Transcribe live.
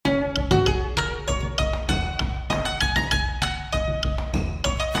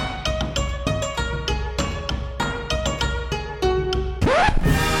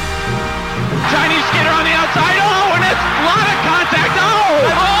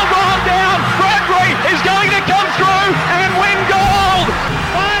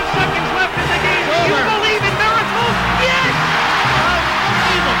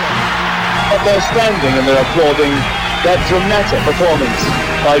they're standing and they're applauding that dramatic performance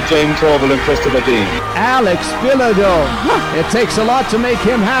by James Orville and Christopher Dean. Alex Bilodeau. It takes a lot to make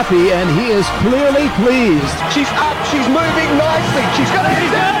him happy, and he is clearly pleased. She's up, she's moving nicely. She's got it.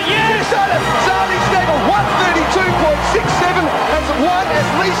 She's done it. Yes. She's done it. Sally Stagel, 132.67, has won at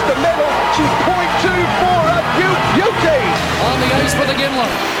least a medal. She's 0.24 up. Beauty. On the ice for the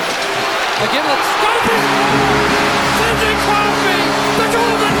Gimlet. The Gimlet scoping. Cindy Crosby, the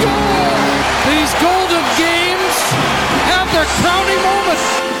golden goal. These golden games have their crowning moments.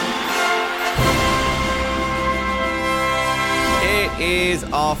 It is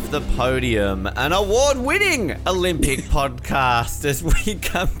Off the Podium, an award-winning Olympic podcast, as we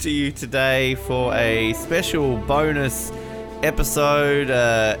come to you today for a special bonus episode,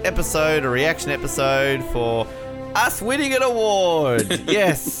 a reaction episode for us winning an award.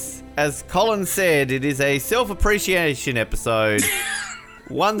 Yes, as Colin said, it is a self-appreciation episode.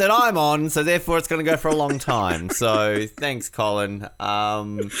 One that I'm on, so therefore it's going to go for a long time. So thanks, Colin.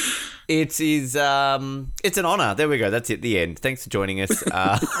 It's an honour. There we go. That's it. The end. Thanks for joining us.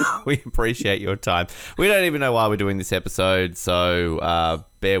 We appreciate your time. We don't even know why we're doing this episode, so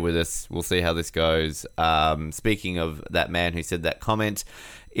bear with us. We'll see how this goes. Speaking of that man who said that comment,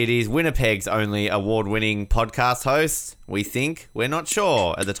 it is Winnipeg's only award-winning podcast host. We think. We're not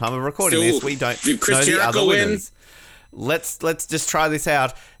sure at the time of recording this. We don't know the other winners. Let's just try this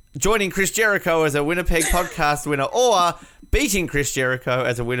out. Joining Chris Jericho as a Winnipeg podcast winner, or beating Chris Jericho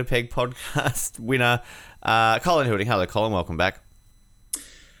as a Winnipeg podcast winner, Colin Hilding. Hello, Colin. Welcome back.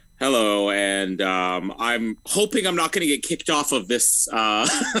 Hello, and I'm hoping I'm not going to get kicked off of this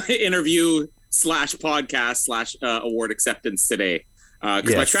interview / podcast / award acceptance today,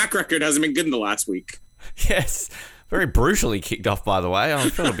 because my track record hasn't been good in the last week. Yes. Very brutally kicked off, by the way. I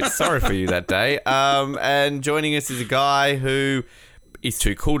feel a bit sorry for you that day. And joining us is a guy who is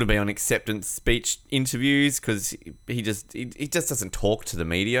too cool to be on acceptance speech interviews because he just doesn't talk to the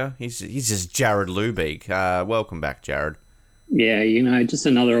media. He's just Jared Lubeek. Welcome back, Jared. Yeah, just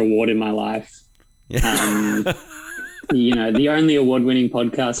another award in my life. Yeah. The only award-winning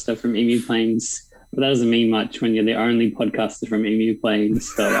podcaster from Emu Plains. But that doesn't mean much when you're the only podcaster from Emu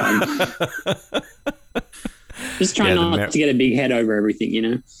Plains. So, just try not to get a big head over everything,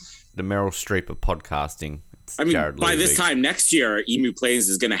 The Meryl Streep of podcasting. Jared by Lubeek. This time next year, Emu Plains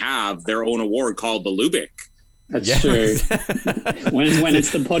is going to have their own award called the Lubeek. That's true. when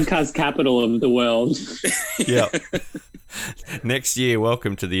it's the podcast capital of the world. Yeah. Next year,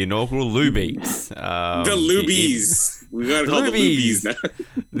 welcome to the inaugural Lubeeks. The Lubies. We got to call the Lubies now.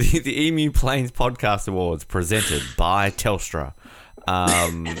 The Emu Plains Podcast Awards presented by Telstra.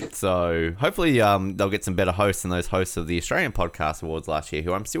 So hopefully they'll get some better hosts than those hosts of the Australian Podcast Awards last year,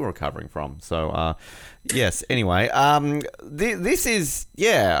 who I'm still recovering from. So yes, anyway, this is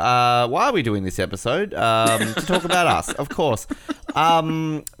why are we doing this episode? To talk about us, of course.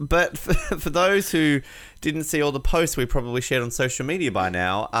 But for those who didn't see all the posts we probably shared on social media by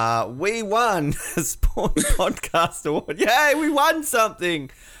now, we won a Sport Podcast Award. Yay, we won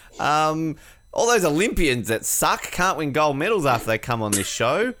something. All those Olympians that suck can't win gold medals after they come on this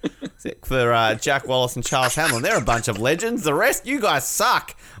show. Except for Jack Wallace and Charles Hamlin. They're a bunch of legends. The rest, you guys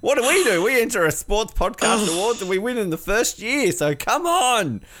suck. What do? We enter a Sports Podcast Awards and we win in the first year. So come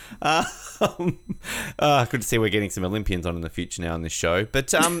on. Good to see we're getting some Olympians on in the future now on this show.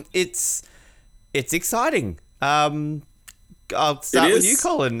 But it's exciting. I'll start with you,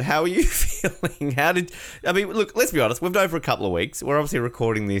 Colin. How are you feeling? Look, let's be honest. We've known for a couple of weeks. We're obviously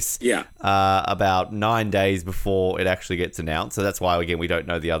recording this about 9 days before it actually gets announced. So that's why, again, we don't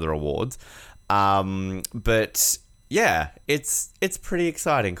know the other awards. But yeah, it's pretty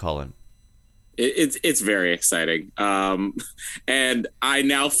exciting, Colin. It's very exciting. And I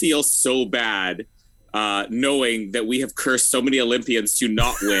now feel so bad knowing that we have cursed so many Olympians to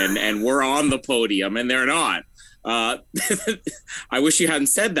not win and we're on the podium and they're not. I wish you hadn't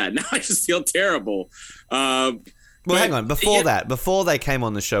said that. Now I just feel terrible. Hang on. Before they came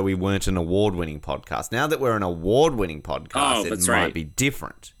on the show, we weren't an award-winning podcast. Now that we're an award-winning podcast, it might be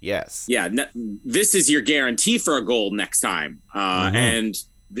different. Yes. Yeah. This is your guarantee for a gold next time. And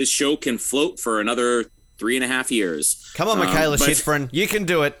this show can float for another 3.5 years. Come on, Michaela Schifrin. You can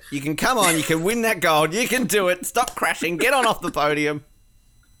do it. You can come on. You can win that gold. You can do it. Stop crashing. Get on off the podium.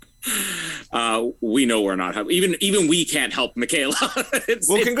 We know we're not even we can't help Michaela.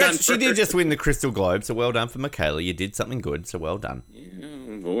 Congrats. She did just win the Crystal Globe, so well done for Michaela. You did something good, so well done.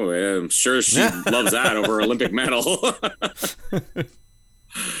 Yeah, boy, I'm sure she loves that over her Olympic medal.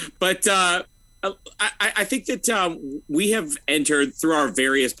 But I think that we have entered through our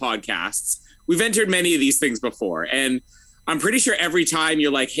various podcasts. We've entered many of these things before, and I'm pretty sure every time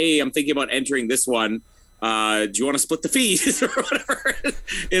you're like, hey, I'm thinking about entering this one. Do you want to split the fees or whatever?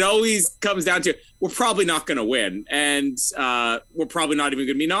 It always comes down to, we're probably not going to win. And we're probably not even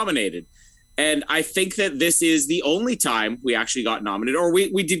going to be nominated. And I think that this is the only time we actually got nominated, or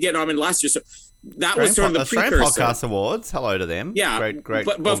we did get nominated last year. So that was sort of the Australian precursor. Podcast Awards. Hello to them. Yeah. Great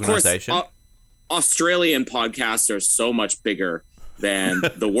but of course, organization. Australian podcasts are so much bigger than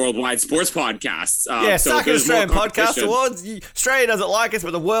the worldwide sports podcasts. Suck it, Australian Podcast Awards. Australia doesn't like us,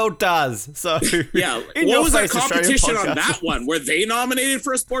 but the world does. So yeah, what was our competition on that one? Were they nominated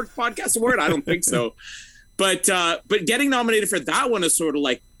for a sports podcast award? I don't think so. But getting nominated for that one is sort of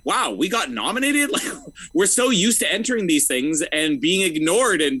like, wow, we got nominated. Like, we're so used to entering these things and being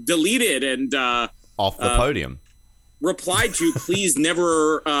ignored and deleted and off the podium. Replied to, please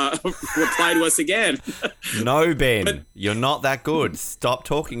never reply to us again. No, Ben, you're not that good. Stop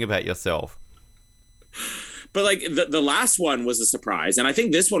talking about yourself. But like the last one was a surprise, and I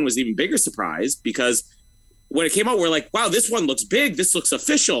think this one was even bigger surprise because when it came out, we're like, wow, this one looks big. This looks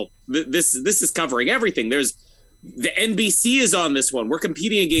official. This is covering everything. There's the NBC is on this one. We're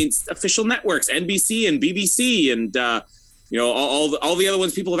competing against official networks, NBC and BBC, and all the other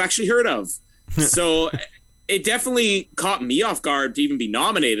ones people have actually heard of. So it definitely caught me off guard to even be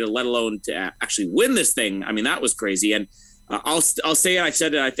nominated, let alone to actually win this thing. I mean, that was crazy. And I'll say it. I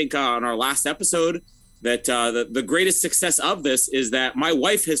said it, I think, on our last episode, that the greatest success of this is that my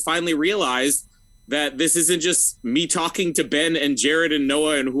wife has finally realized that this isn't just me talking to Ben and Jared and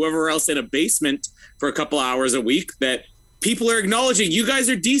Noah and whoever else in a basement for a couple hours a week, that people are acknowledging you guys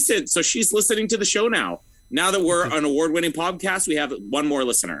are decent. So she's listening to the show now. Now that we're an award-winning podcast, we have one more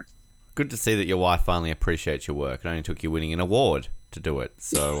listener. Good to see that your wife finally appreciates your work. It only took you winning an award to do it.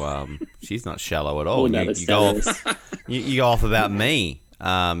 So she's not shallow at all. You go off about me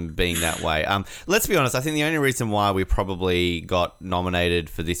being that way. Let's be honest. I think the only reason why we probably got nominated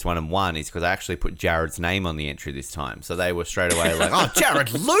for this one and won is because I actually put Jared's name on the entry this time. So they were straight away like, oh, Jared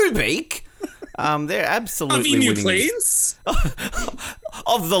Lubeek? They're absolutely of Emu winning. Plains?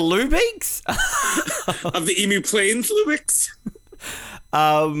 Of the Lubeeks? Of the Emu Plains Lubeeks?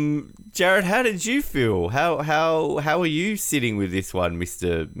 Jared, how did you feel? How are you sitting with this one,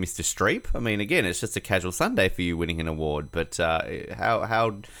 Mr. Streep? I mean, again, it's just a casual Sunday for you winning an award, but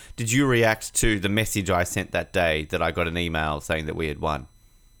how did you react to the message I sent that day that I got an email saying that we had won?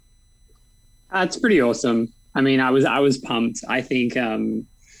 It's pretty awesome. I mean, I was pumped. I think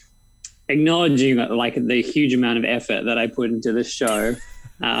acknowledging like the huge amount of effort that I put into this show.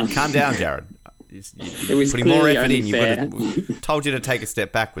 Calm down, Jared. It was putting more effort in. Unfair. Told you to take a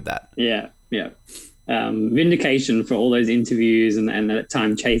step back with that. Yeah. Vindication for all those interviews and that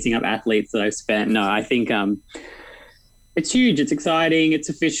time chasing up athletes that I've spent. No, I think it's huge. It's exciting. It's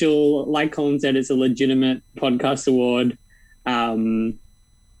official. Like Colin said, it's a legitimate podcast award.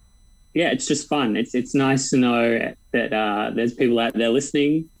 It's just fun. It's nice to know that there's people out there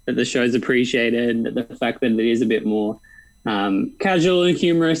listening, that the show's appreciated, that the fact that it is a bit more casual and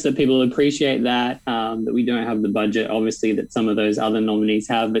humorous, that people appreciate that we don't have the budget, obviously, that some of those other nominees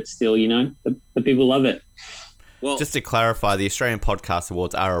have, but still, the people love it. Well, just to clarify, the Australian Podcast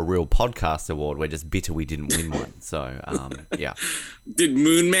Awards are a real podcast award. We're just bitter we didn't win one. So, yeah. Did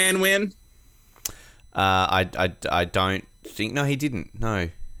Moon Man win? I don't think. No, he didn't. No,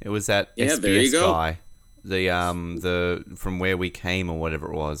 it was that SBS guy. The From Where We Came or whatever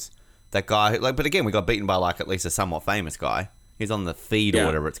it was. That guy, but again, we got beaten by at least a somewhat famous guy. He's on the feed or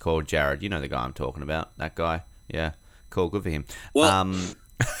whatever it's called. Jared, you know the guy I'm talking about. That guy, yeah, cool, good for him. Well,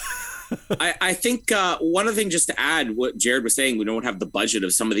 I think one other thing just to add, what Jared was saying, we don't have the budget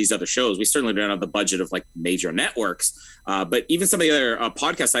of some of these other shows. We certainly don't have the budget of major networks, but even some of the other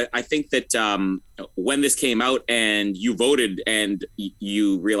podcasts. I think that when this came out and you voted and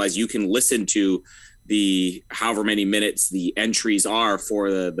you realize you can listen to the however many minutes the entries are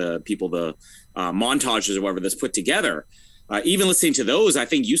for the people, the montages or whatever that's put together. Even listening to those, I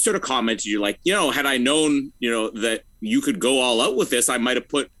think you sort of commented, you're like, had I known, that you could go all out with this, I might have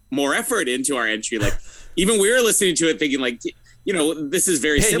put more effort into our entry. Like, even we were listening to it thinking this is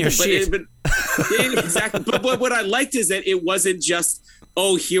very simple, but exactly. But what I liked is that it wasn't just,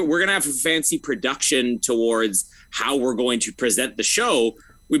 here, we're going to have a fancy production towards how we're going to present the show.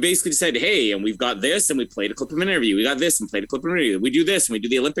 We basically said, hey, and we've got this, and we played a clip of an interview. We got this and played a clip of an interview. We do this, and we do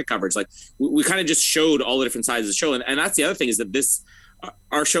the Olympic coverage. We kind of just showed all the different sides of the show. And that's the other thing is that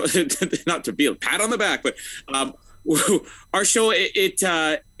our show, not to be a pat on the back, but our show,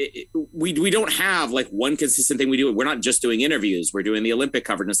 we don't have one consistent thing we do. We're not just doing interviews. We're doing the Olympic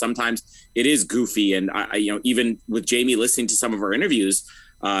coverage. And sometimes it is goofy. And, even with Jamie listening to some of our interviews,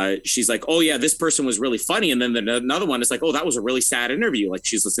 she's like, oh yeah, this person was really funny. And then another one is like, oh, that was a really sad interview. Like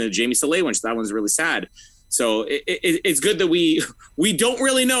she's listening to Jamie Saleh one. That one's really sad. So it's good that we don't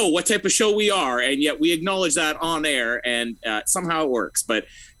really know what type of show we are, and yet we acknowledge that on air, and somehow it works. But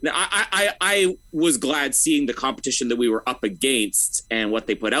I was glad seeing the competition that we were up against and what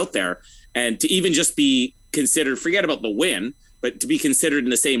they put out there, and to even just be considered, forget about the win, but to be considered in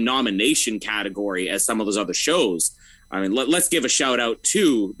the same nomination category as some of those other shows. I mean, let's give a shout out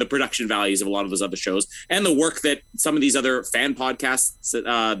to the production values of a lot of those other shows and the work that some of these other fan podcasts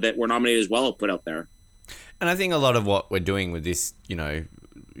that were nominated as well have put out there. And I think a lot of what we're doing with this,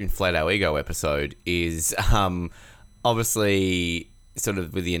 Inflate Our Ego episode is obviously sort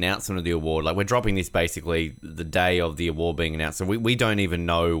of with the announcement of the award. Like, we're dropping this basically the day of the award being announced. So we don't even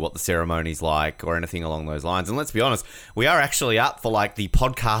know what the ceremony's like or anything along those lines. And let's be honest, we are actually up for like the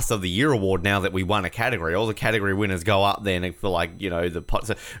Podcast of the Year award now that we won a category. All the category winners go up then for like,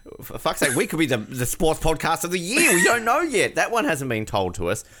 so for fuck's sake, we could be the Sports Podcast of the Year. We don't know yet. That one hasn't been told to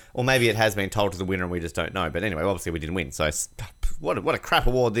us. Or maybe it has been told to the winner and we just don't know. But anyway, obviously we didn't win. So what a crap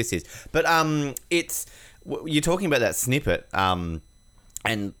award this is. But you're talking about that snippet.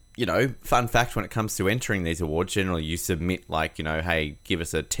 And, fun fact, when it comes to entering these awards, generally you submit like, hey, give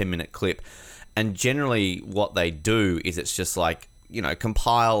us a 10-minute clip. And generally what they do is it's just like,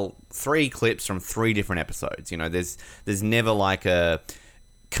 compile 3 clips from 3 different episodes. There's never like a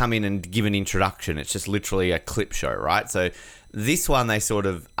come in and give an introduction. It's just literally a clip show, right? So this one, they sort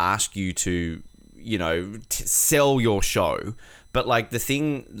of ask you to, sell your show. But, like, the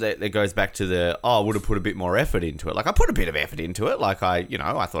thing that goes back to I would have put a bit more effort into it. Like, I put a bit of effort into it. Like, I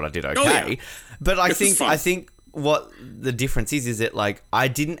thought I did okay. Oh, yeah. But I think what the difference is that, like, I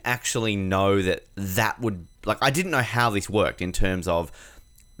didn't actually know that would... Like, I didn't know how this worked in terms of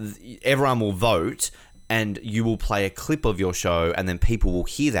everyone will vote and you will play a clip of your show and then people will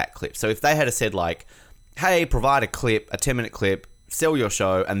hear that clip. So if they had said, like, hey, provide a clip, a 10-minute clip, sell your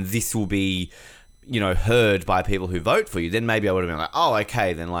show, and this will be... heard by people who vote for you, then maybe I would have been like, oh,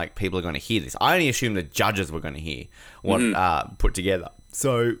 okay, then like people are going to hear this. I only assumed the judges were going to hear what put together.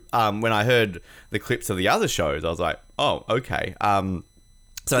 So when I heard the clips of the other shows, I was like, oh, okay.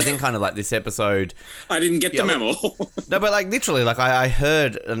 So I think kind of like this episode... I didn't get the memo. No, but like literally, like I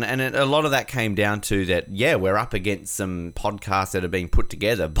heard, and a lot of that came down to that, yeah, we're up against some podcasts that are being put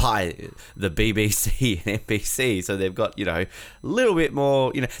together by the BBC and NBC. So they've got, a little bit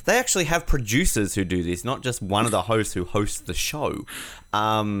more, they actually have producers who do this, not just one of the hosts who hosts the show.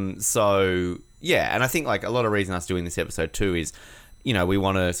 So, yeah, and I think like a lot of reason us doing this episode too is, we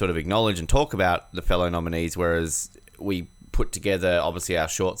want to sort of acknowledge and talk about the fellow nominees, whereas we put together obviously our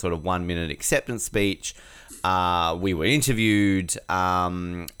short sort of 1-minute acceptance speech. We were interviewed.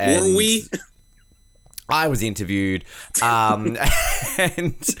 And were we? I was interviewed. And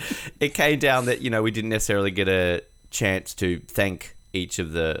it came down that, we didn't necessarily get a chance to thank each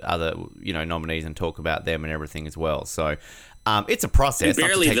of the other, nominees and talk about them and everything as well. So it's a process. And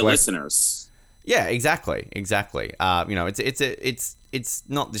barely the listeners. Yeah, exactly. It's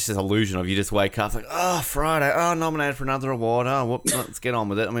not just this illusion of you just wake up like, oh, Friday, oh, nominated for another award, oh, let's get on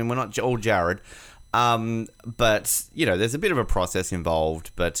with it. I mean, we're not all Jared. But, there's a bit of a process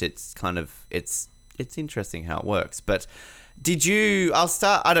involved, but it's kind of, it's interesting how it works. But Jared,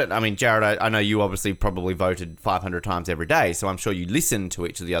 I know you obviously probably voted 500 times every day, so I'm sure you listen to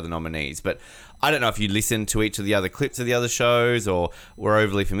each of the other nominees, but I don't know if you listened to each of the other clips of the other shows or were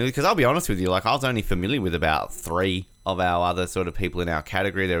overly familiar, because I'll be honest with you, like I was only familiar with about 3 of our other sort of people in our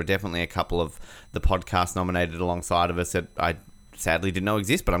category. There were definitely a couple of the podcasts nominated alongside of us that I sadly didn't know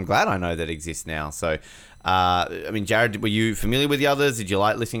exist, but I'm glad I know that exist now. So, Jared, were you familiar with the others? Did you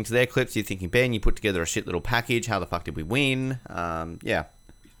like listening to their clips? You're thinking, Ben, you put together a shit little package. How the fuck did we win? Yeah.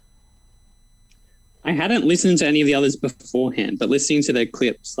 I hadn't listened to any of the others beforehand, but listening to their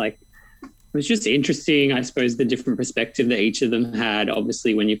clips, like, it was just interesting, I suppose, the different perspective that each of them had.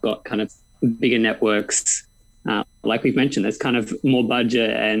 Obviously, when you've got kind of bigger networks, like we've mentioned, there's kind of more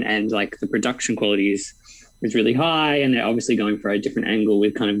budget and like the production quality is really high, and they're obviously going for a different angle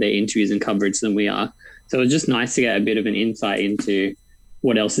with kind of their interviews and coverage than we are. So it was just nice to get a bit of an insight into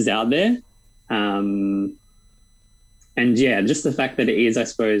what else is out there. And yeah, just the fact that it is, I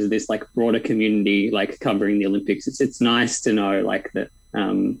suppose, this like broader community, like covering the Olympics. It's nice to know like that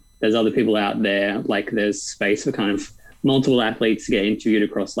there's other people out there, like there's space for kind of multiple athletes to get interviewed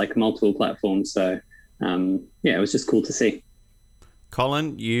across like multiple platforms. So yeah, it was just cool to see.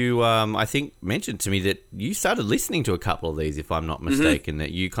 Colin, you, I think, mentioned to me that you started listening to a couple of these, if I'm not mistaken,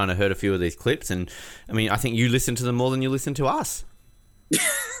 that you kind of heard a few of these clips. And, I mean, I think you listened to them more than you listened to us.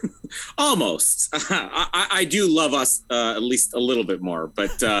 Almost. I do love us at least a little bit more,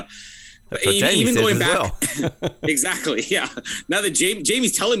 but even going back, well. Exactly, yeah. Now that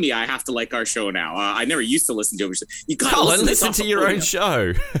Jamie's telling me I have to like our show now, I never used to listen to him. You gotta listen to your own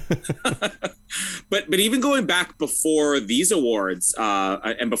show. But even going back before these awards,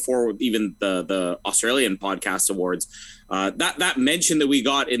 and before even the Australian Podcast Awards, that mention that we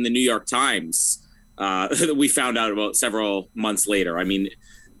got in the New York Times, that we found out about several months later. I mean,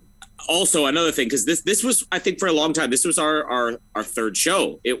 also another thing, because this was, I think, for a long time, this was our third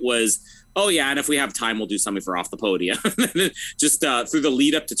show. It was, oh yeah, and if we have time, we'll do something for Off the Podium. Just through the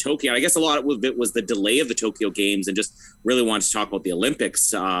lead up to Tokyo. I guess a lot of it was the delay of the Tokyo Games, and just really wanted to talk about the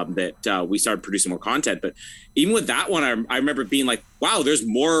Olympics, that we started producing more content. But even with that one, I remember being like, wow, there's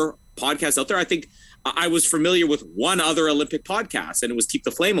more podcasts out there. I think I was familiar with one other Olympic podcast, and it was Keep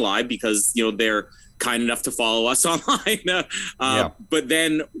the Flame Alive, because, you know, they're kind enough to follow us online. But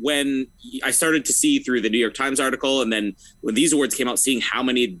then when I started to see through the New York Times article, and then when these awards came out, seeing how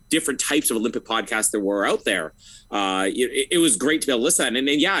many different types of Olympic podcasts there were out there, it was great to be able to listen to that.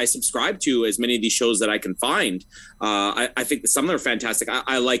 And yeah, I subscribe to as many of these shows that I can find. I think that some of them are fantastic.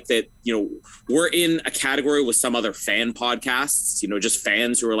 I like that, you know, we're in a category with some other fan podcasts, you know, just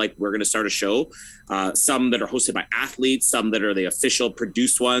fans who are like, we're going to start a show. Some that are hosted by athletes, some that are the official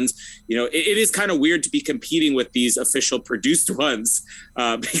produced ones. You know, it is kind of weird to be competing with these official produced ones,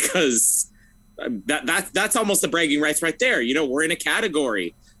 because that's almost the bragging rights right there. You know, we're in a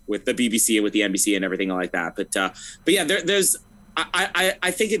category with the BBC and with the NBC and everything like that. But yeah, there's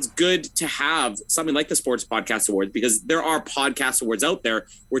I think it's good to have something like the Sports Podcast Awards, because there are podcast awards out there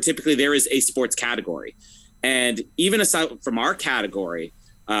where typically there is a sports category. And even aside from our category,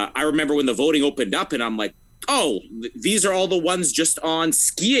 I remember when the voting opened up, and I'm like, oh, these are all the ones just on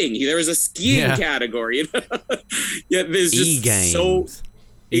skiing. There is a skiing category. Yeah, there's just E-games. So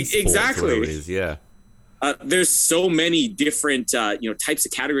exactly it is, yeah. There's so many different types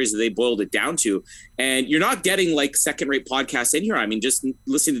of categories that they boiled it down to, and you're not getting like second-rate podcasts in here. I mean, just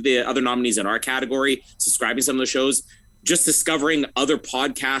listening to the other nominees in our category, subscribing to some of the shows, just discovering other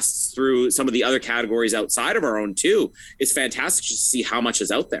podcasts through some of the other categories outside of our own too. It's fantastic to see how much is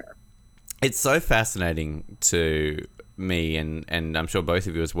out there. It's so fascinating to me, and I'm sure both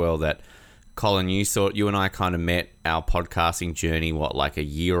of you as well, that Colin, you and I kind of met our podcasting journey, like a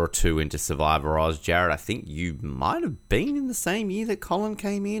year or two into Survivor Oz. Jared, I think you might have been in the same year that Colin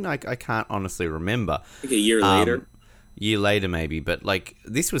came in. I can't honestly remember. I think a year later. Year later maybe, but like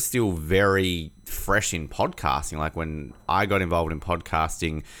this was still very fresh in podcasting. Like when I got involved in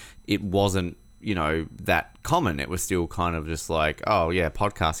podcasting, it wasn't, you know, that common. It was still kind of just like, oh yeah,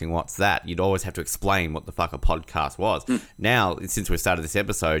 podcasting, what's that? You'd always have to explain what the fuck a podcast was. Now, since we started this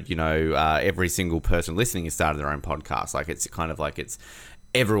episode, you know, every single person listening has started their own podcast. Like it's kind of like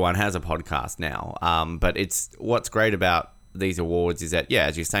everyone has a podcast now. But it's what's great about these awards is that, yeah,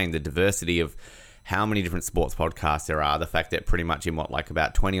 as you're saying, the diversity of how many different sports podcasts there are, the fact that pretty much in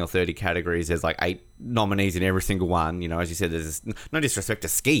about 20 or 30 categories, there's like 8 nominees in every single one. You know, as you said, there's no disrespect to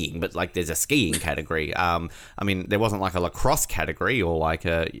skiing, but like there's a skiing category. I mean, there wasn't like a lacrosse category or like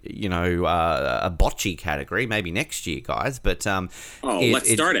a bocce category, maybe next year, guys. But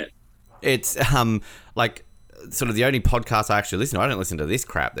let's start it. It's like sort of the only podcast I actually listen to. I don't listen to this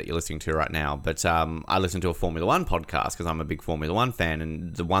crap that you're listening to right now, but I listen to a Formula One podcast because I'm a big Formula One fan,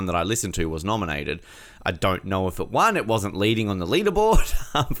 and the one that I listened to was nominated. I don't know if it won. It wasn't leading on the leaderboard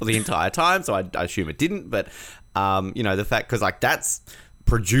for the entire time, so I assume it didn't. But the fact, because like that's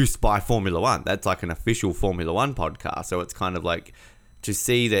produced by Formula One, that's like an official Formula One podcast, so it's kind of like to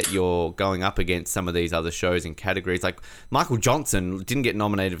see that you're going up against some of these other shows and categories. Like Michael Johnson didn't get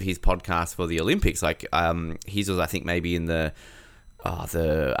nominated for his podcast for the Olympics. Like his was, I think, maybe in the not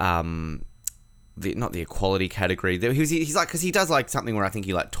the equality category. He's like, because he does like something where I think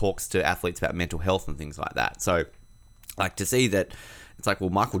he like talks to athletes about mental health and things like that. So like to see that it's like,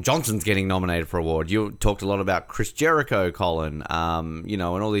 well, Michael Johnson's getting nominated for an award. You talked a lot about Chris Jericho, Colin, and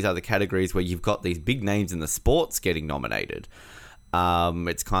all these other categories where you've got these big names in the sports getting nominated.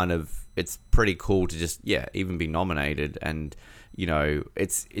 It's pretty cool to just, even be nominated. And,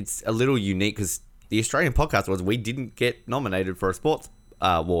 it's a little unique because the Australian Podcast Awards, we didn't get nominated for a sports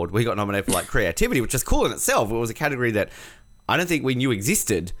award. We got nominated for like creativity, which is cool in itself. It was a category that I don't think we knew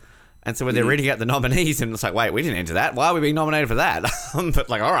existed. And so when they're reading out the nominees, and it's like, wait, we didn't enter that. Why are we being nominated for that? But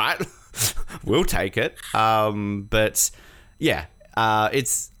like, all right, we'll take it. I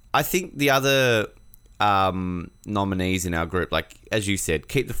think the other nominees in our group, like as you said,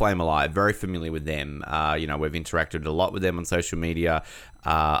 Keep the Flame Alive, very familiar with them. You know, we've interacted a lot with them on social media.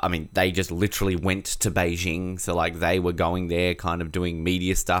 I mean, they just literally went to Beijing. So, like, they were going there kind of doing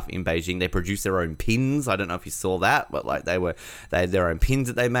media stuff in Beijing. They produced their own pins. I don't know if you saw that, but, like, they had their own pins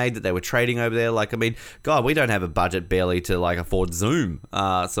that they made that they were trading over there. Like, I mean, God, we don't have a budget barely to, like, afford Zoom.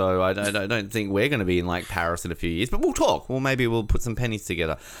 So I don't think we're going to be in, like, Paris in a few years. But we'll talk. Well, maybe we'll put some pennies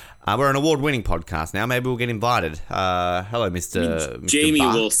together. We're an award-winning podcast now. Maybe we'll get invited. Hello, Mr. Jamie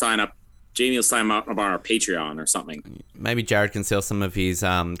Barr. will sign up. Jamie will sign up on our Patreon or something. Maybe Jared can sell some of his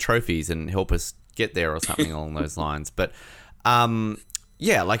trophies and help us get there or something along those lines. But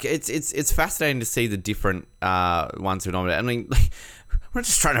yeah, like it's fascinating to see the different ones who are nominated. I mean, like, we're not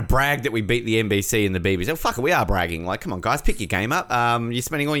just trying to brag that we beat the NBC and the BBC. Oh, fuck it, we are bragging. Like, come on, guys, pick your game up. You're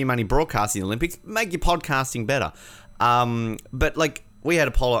spending all your money broadcasting the Olympics. Make your podcasting better. But like, we had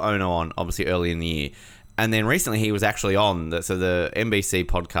Apollo Ono on obviously early in the year. And then recently he was actually on, the NBC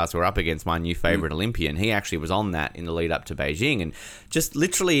podcast we're up against, my new favourite Olympian. He actually was on that in the lead up to Beijing. And just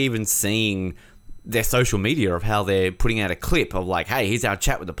literally even seeing their social media of how they're putting out a clip of like, hey, here's our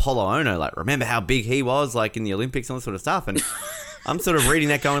chat with Apollo Ono. Like, remember how big he was like in the Olympics and all this sort of stuff. And I'm sort of reading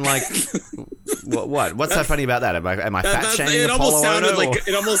that going like, what? What's so funny about that? Am I fat shaming Apollo Ono?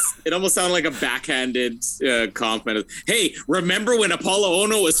 It almost sounded like a backhanded compliment. Hey, remember when Apollo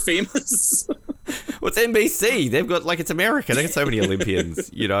Ono was famous? Well, it's NBC. They've got, like, it's America. They've got so many Olympians,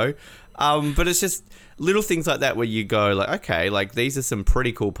 you know? But it's just little things like that where you go, like, okay, like, these are some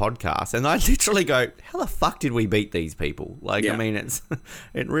pretty cool podcasts. And I literally go, how the fuck did we beat these people? Like, yeah. I mean,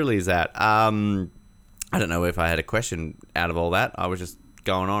 it really is that. I don't know if I had a question out of all that. I was just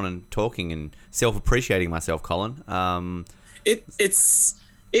going on and talking and self-appreciating myself, Colin. Well,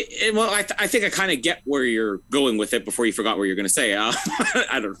 I think I kind of get where you're going with it before you forgot what you're going to say. I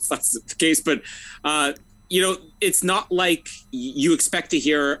don't know if that's the case, but, you know, it's not like you expect to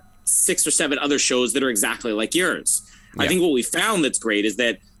hear 6 or 7 other shows that are exactly like yours. Yeah. I think what we found that's great is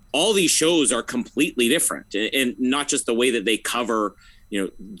that all these shows are completely different, and not just the way that they cover, you know,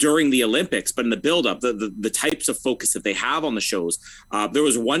 during the Olympics, but in the build-up, the types of focus that they have on the shows. There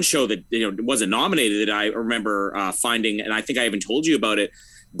was one show that, you know, wasn't nominated that I remember finding, and I think I even told you about it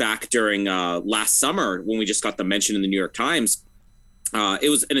back during last summer when we just got the mention in the New York Times. It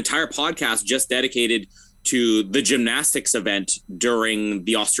was an entire podcast just dedicated to the gymnastics event during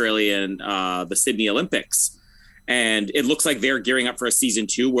the the Sydney Olympics. And it looks like they're gearing up for a season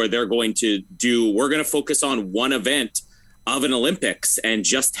 2 where they're going to we're going to focus on one event of an Olympics and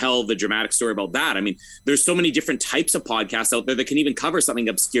just tell the dramatic story about that. I mean, there's so many different types of podcasts out there that can even cover something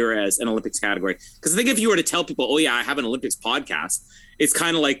obscure as an Olympics category. Because I think if you were to tell people, oh yeah, I have an Olympics podcast, it's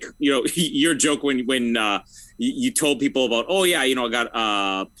kind of like, you know, your joke when you told people about, oh yeah, you know, I got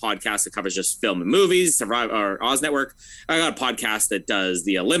a podcast that covers just film and movies, or Oz Network. I got a podcast that does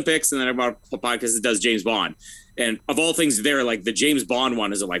the Olympics, and then I got a podcast that does James Bond. And of all things, they're like, the James Bond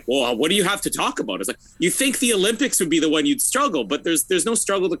one is like, well, what do you have to talk about? It's like, you think the Olympics would be the one you'd struggle, but there's no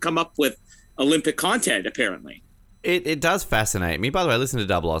struggle to come up with Olympic content, apparently. It does fascinate me. By the way, I listen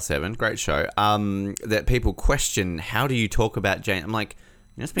to 007, great show. That people question, how do you talk about Jane? I'm like,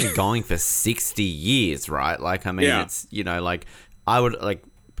 you know, it's been going for 60 years, right? Like, I mean, yeah. It's, you know, like,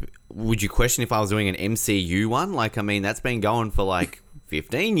 would you question if I was doing an MCU one? Like, I mean, that's been going for like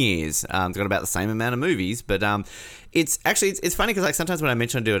 15 years. It's got about the same amount of movies, but it's actually it's funny because like sometimes when I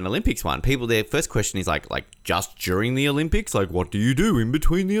mention I do an Olympics one, people, their first question is like just during the Olympics, like what do you do in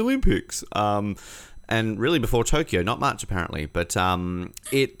between the Olympics? And really before Tokyo, not much apparently, but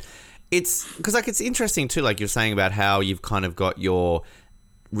it's because like it's interesting too, like you're saying about how you've kind of got your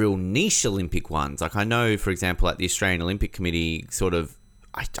real niche Olympic ones. Like I know, for example, at the Australian Olympic Committee, sort of,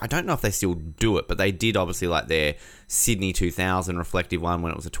 I don't know if they still do it, but they did obviously like their Sydney 2000 reflective one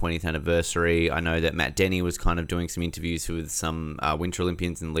when it was the 20th anniversary. I know that Matt Denny was kind of doing some interviews with some Winter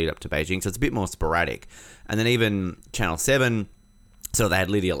Olympians in the lead up to Beijing, so it's a bit more sporadic. And then even Channel 7, so they had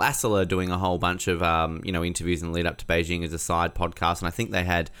Lydia Lassler doing a whole bunch of interviews in the lead up to Beijing as a side podcast, and I think they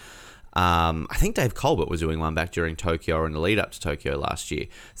had I think Dave Colbert was doing one back during Tokyo or in the lead up to Tokyo last year.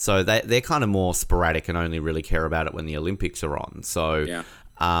 So they're kind of more sporadic and only really care about it when the Olympics are on. So yeah.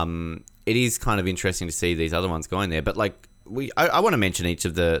 It is kind of interesting to see these other ones going there. But like I want to mention each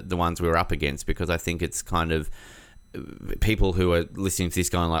of the ones we were up against because I think it's kind of people who are listening to this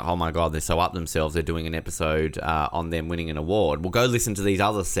going like, oh my God, they're so up themselves. They're doing an episode on them winning an award. Well, go listen to these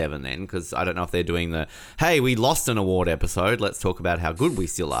other 7 then, because I don't know if they're doing the, hey, we lost an award episode. Let's talk about how good we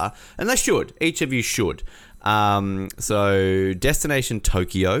still are. And they should. Each of you should. So Destination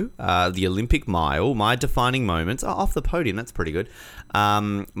Tokyo, the Olympic Mile, my defining moments, off the podium, that's pretty good.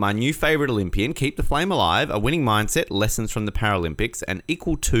 My new favorite Olympian, Keep the Flame Alive, a winning mindset, lessons from the Paralympics, and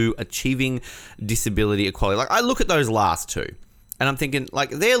equal to achieving disability equality. Like, I look at those last two and I'm thinking,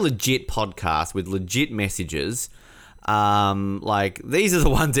 like, they're legit podcasts with legit messages. Like, these are the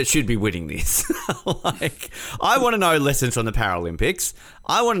ones that should be winning this. Like, I want to know lessons from the Paralympics.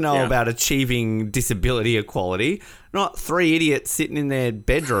 I want to know about achieving disability equality, not three idiots sitting in their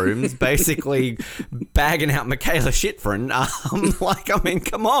bedrooms basically bagging out Michaela Schifrin. Like, I mean,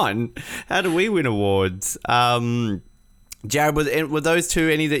 come on. How do we win awards? Jared, were those two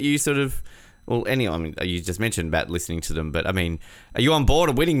any that you sort of... Well, I mean, you just mentioned about listening to them, but I mean, are you on board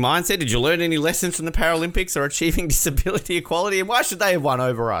a winning mindset? Did you learn any lessons from the Paralympics or achieving disability equality? And why should they have won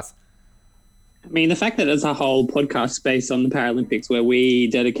over us? I mean, the fact that it's a whole podcast space on the Paralympics where we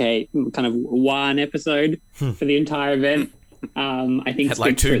dedicate kind of one episode for the entire event, I think had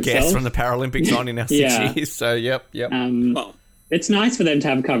like two guests from the Paralympics on in our 6 years. So, yep. It's nice for them to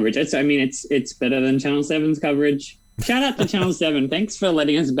have coverage. It's better than Channel 7's coverage. Shout out to Channel 7. Thanks for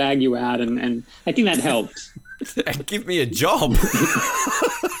letting us bag you out, and I think that helped. Give me a job.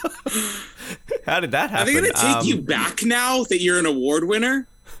 How did that happen? Are they going to take you back now that you're an award winner?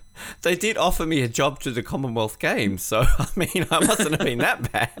 They did offer me a job to the Commonwealth Games, so, I mean, I mustn't have been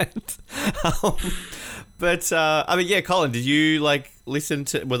that bad. But, I mean, yeah, Colin, did you, like, listen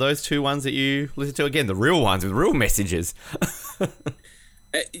to... Were those two ones that you listened to? Again, the real ones with real messages.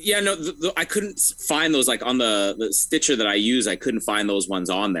 I couldn't find those, like, on the Stitcher that I use. I couldn't find those ones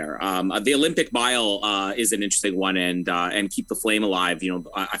on there. The Olympic Mile is an interesting one, and Keep the Flame Alive. You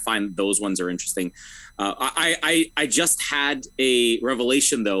know, I find those ones are interesting. I just had a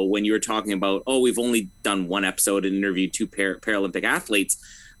revelation, though, when you were talking about, we've only done one episode and interviewed two Paralympic athletes.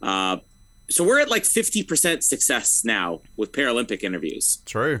 So we're at like 50% success now with Paralympic interviews.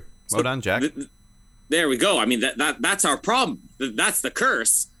 True. Well done, Jack. There we go. I mean, that's our problem. That's the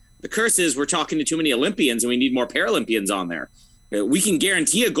curse. The curse is we're talking to too many Olympians and we need more Paralympians on there. We can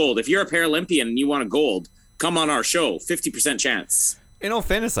guarantee a gold. If you're a Paralympian and you want a gold, come on our show. 50% chance. In all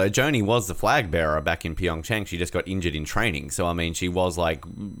fairness, though, Joni was the flag bearer back in Pyeongchang. She just got injured in training. So, I mean, she was like,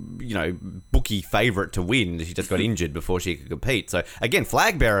 you know, bookie favourite to win. She just got injured before she could compete. So, again,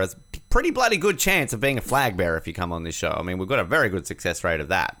 flag bearers, pretty bloody good chance of being a flag bearer if you come on this show. I mean, we've got a very good success rate of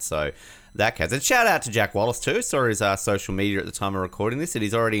that. So, that counts. And shout out to Jack Wallace, too. Saw his social media at the time of recording this. And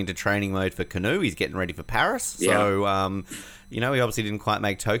he's already into training mode for canoe. He's getting ready for Paris. So, you know, he obviously didn't quite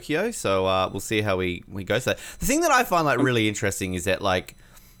make Tokyo, so we'll see how we go. So the thing that I find like really interesting is that, like,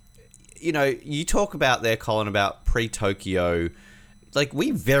 you know, you talk about there, Colin, about pre-Tokyo, like,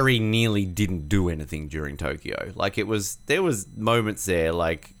 we very nearly didn't do anything during Tokyo. Like, there was moments there,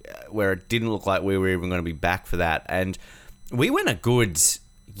 like, where it didn't look like we were even going to be back for that, and we went a good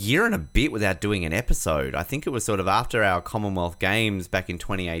year and a bit without doing an episode. I think it was sort of after our Commonwealth Games back in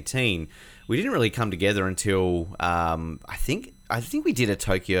 2018. We didn't really come together until I think we did a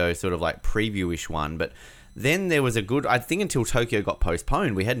Tokyo sort of like preview-ish one, but then there was until Tokyo got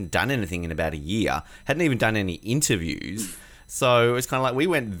postponed, we hadn't done anything in about a year, hadn't even done any interviews. So it was kind of like we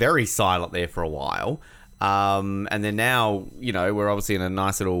went very silent there for a while. And then now, you know, we're obviously in a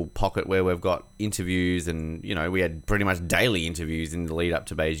nice little pocket where we've got interviews and, you know, we had pretty much daily interviews in the lead up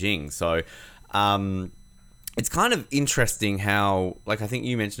to Beijing. So, it's kind of interesting how, like, I think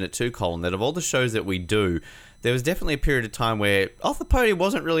you mentioned it too, Colin, that of all the shows that we do, there was definitely a period of time where Off the Podium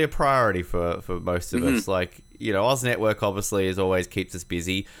wasn't really a priority for most of us. Like, you know, Oz Network obviously as always keeps us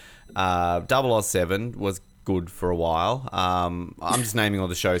busy. 007 was good for a while. I'm just naming all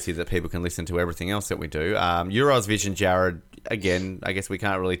the shows here that people can listen to everything else that we do. Euros Vision, Jared, again, I guess we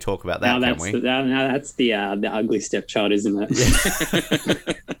can't really talk about that, can we? That's the ugly stepchild, isn't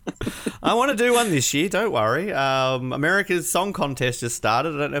it? I want to do one this year, don't worry. America's Song Contest just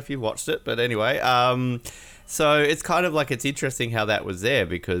started. I don't know if you've watched it, but anyway. So it's kind of like, it's interesting how that was there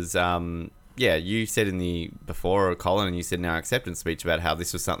because, you said before, Colin, and you said in our acceptance speech about how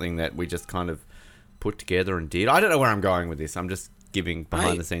this was something that we just kind of put together and did. I don't know where I'm going with this. I'm just giving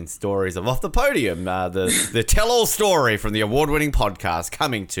behind-the-scenes stories of Off the Podium, the tell-all story from the award-winning podcast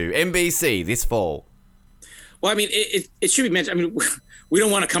coming to NBC this fall. Well, I mean, it should be mentioned. I mean, we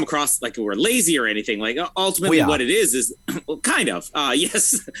don't want to come across like we're lazy or anything. Like, ultimately, what it is well, kind of,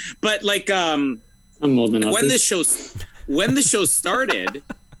 yes, but like, I'm more than when the show started,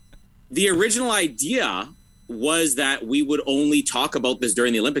 the original idea was that we would only talk about this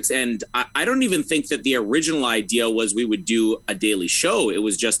during the Olympics, and I don't even think that the original idea was we would do a daily show. It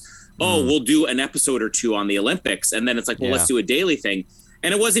was just, we'll do an episode or two on the Olympics, and then it's like, well, let's do a daily thing.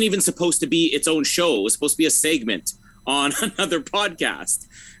 And it wasn't even supposed to be its own show. It was supposed to be a segment on another podcast.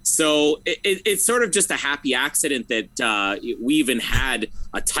 So it's sort of just a happy accident that we even had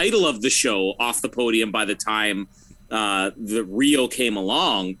a title of the show Off the Podium by the time the Rio came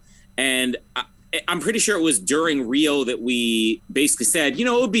along. And I'm pretty sure it was during Rio that we basically said, it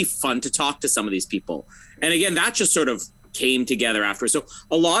would be fun to talk to some of these people. And again, that just sort of came together after. So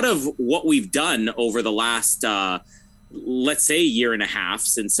a lot of what we've done over the last, let's say, year and a half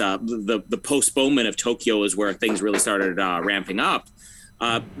since the postponement of Tokyo is where things really started ramping up.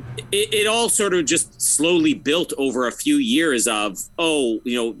 It all sort of just slowly built over a few years of,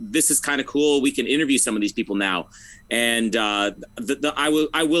 this is kind of cool. We can interview some of these people now. And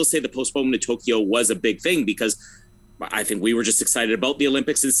I will say the postponement of Tokyo was a big thing because I think we were just excited about the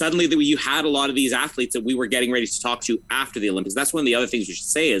Olympics. And suddenly you had a lot of these athletes that we were getting ready to talk to after the Olympics. That's one of the other things we should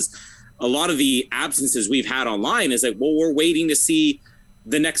say is a lot of the absences we've had online is like, well, we're waiting to see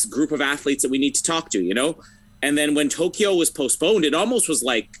the next group of athletes that we need to talk to, And then when Tokyo was postponed, it almost was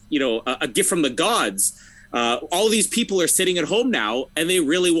like, a gift from the gods. All these people are sitting at home now and they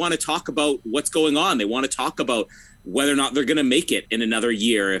really want to talk about what's going on. They want to talk about whether or not they're going to make it in another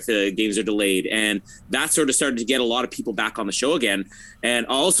year if the games are delayed. And that sort of started to get a lot of people back on the show again. And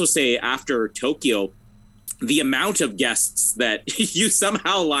I'll also say after Tokyo, the amount of guests that you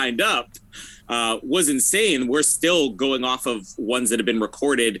somehow lined up was insane. We're still going off of ones that have been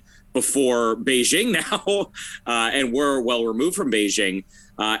recorded before Beijing now, and we're well removed from Beijing.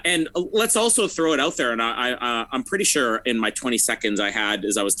 And let's also throw it out there. And I'm pretty sure in my 20 seconds I had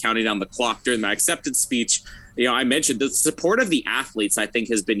as I was counting down the clock during my acceptance speech, I mentioned the support of the athletes, I think,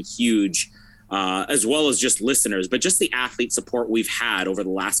 has been huge, as well as just listeners. But just the athlete support we've had over the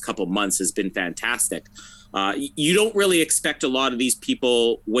last couple of months has been fantastic. You don't really expect a lot of these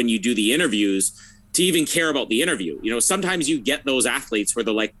people when you do the interviews to even care about the interview. Sometimes you get those athletes where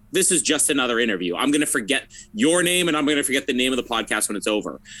they're like, this is just another interview. I'm going to forget your name and I'm going to forget the name of the podcast when it's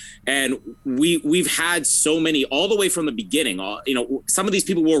over. And we've had so many all the way from the beginning. Some of these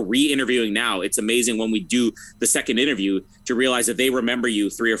people we're re-interviewing now. It's amazing when we do the second interview to realize that they remember you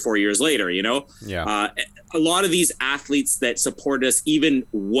 3 or 4 years later, Yeah. A lot of these athletes that support us, even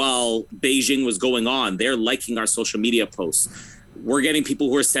while Beijing was going on, they're liking our social media posts. We're getting people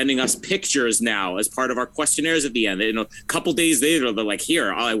who are sending us pictures now as part of our questionnaires at the end. A couple days later, they're like,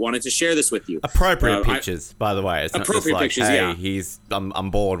 "Here, I wanted to share this with you." Appropriate pictures, by the way. It's not appropriate just like, pictures. Hey,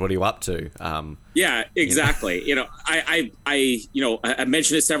 I'm bored. What are you up to? Yeah, exactly. I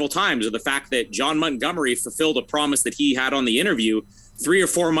mentioned it several times. The fact that John Montgomery fulfilled a promise that he had on the interview 3 or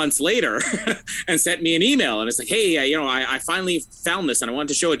 4 months later and sent me an email. And it's like, hey, I finally found this and I wanted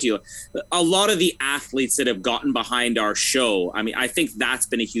to show it to you. A lot of the athletes that have gotten behind our show, I think that's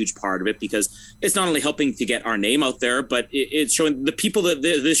been a huge part of it because it's not only helping to get our name out there, but it's showing the people that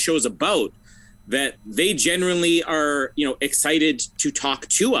this show is about that they genuinely are, excited to talk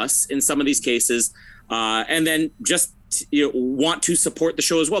to us in some of these cases. And then just want to support the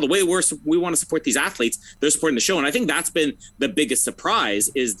show as well. The way we want to support these athletes, they're supporting the show. And I think that's been the biggest surprise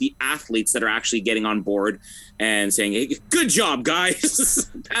is the athletes that are actually getting on board and saying, hey, good job, guys.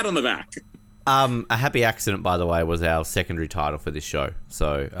 Pat on the back. A happy accident, by the way, was our secondary title for this show.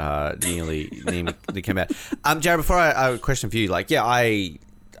 So nearly came out. Jared, before I have a question for you, I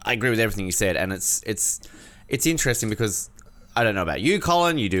agree with everything you said. And it's interesting because I don't know about you,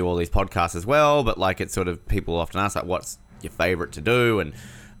 Colin. You do all these podcasts as well, but it's sort of people often ask what's your favorite to do? And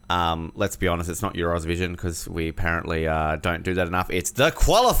let's be honest, it's not Eurovision because we apparently don't do that enough. It's the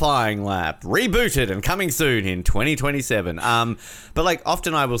qualifying lap, rebooted and coming soon in 2027. But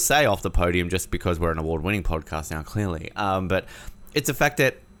often I will say Off the Podium just because we're an award-winning podcast now, clearly. But it's the fact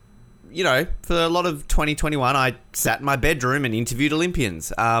that for a lot of 2021, I sat in my bedroom and interviewed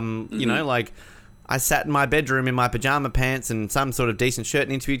Olympians. I sat in my bedroom in my pajama pants and some sort of decent shirt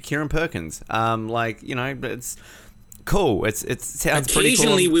and interviewed Kieran Perkins. It's cool. It sounds pretty cool.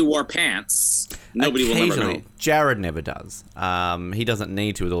 Occasionally we wore pants. Nobody will ever know. Jared never does. He doesn't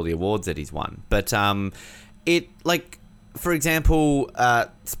need to with all the awards that he's won. But for example,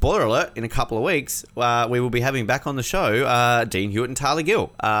 spoiler alert, in a couple of weeks, we will be having back on the show Dean Hewitt and Tyler Gill.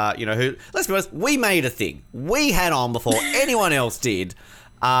 Who, let's be honest, we made a thing. We had on before anyone else did.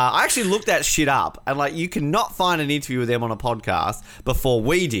 I actually looked that shit up, and you cannot find an interview with them on a podcast before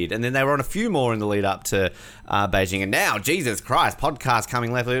we did, and then they were on a few more in the lead up to Beijing, and now, Jesus Christ, podcasts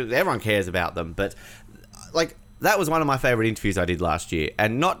coming left, everyone cares about them, but that was one of my favorite interviews I did last year,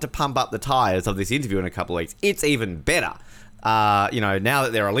 and not to pump up the tires of this interview in a couple of weeks, it's even better, now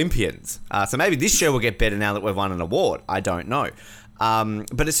that they're Olympians, so maybe this show will get better now that we've won an award, I don't know.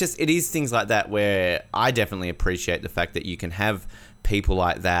 But it is things like that where I definitely appreciate the fact that you can have people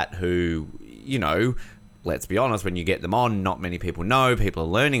like that who, you know, let's be honest, when you get them on, not many people know, people are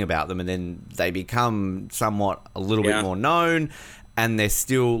learning about them, and then they become somewhat a little bit more known, and they're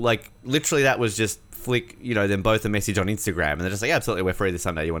still, like, literally that was just flick, you know, them both a message on Instagram, and they're just like, yeah, absolutely, we're free this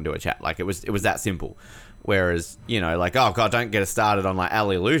Sunday, you want to do a chat? Like, it was that simple. Whereas, you know, like, oh, God, don't get us started on, like,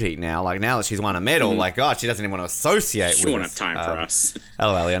 Ali Luti now. Like, now that she's won a medal, like, God, she doesn't even want to associate with us. She won't have time for us.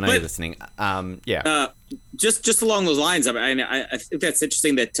 Hello, Ali, I know you're listening. Just along those lines, I think that's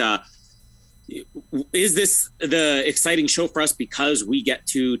interesting that is this the exciting show for us because we get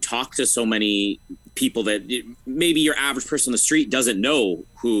to talk to so many people that maybe your average person on the street doesn't know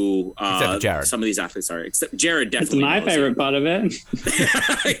who some of these athletes are. Except Jared definitely That's my favorite part of it.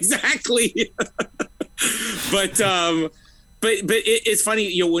 Exactly. But it's funny,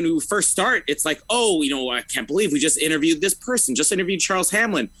 you know, when we first start, it's like, oh, you know, I can't believe we just interviewed this person, just interviewed Charles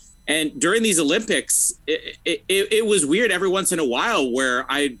Hamlin. And during these Olympics, it was weird every once in a while where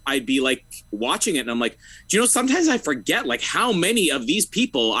I'd be like watching it and I'm like, do you know, sometimes I forget like how many of these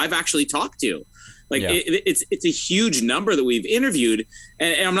people I've actually talked to. Like it's a huge number that we've interviewed,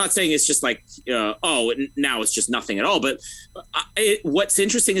 and I'm not saying it's just like now it's just nothing at all. But what's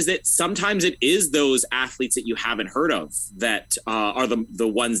interesting is that sometimes it is those athletes that you haven't heard of that are the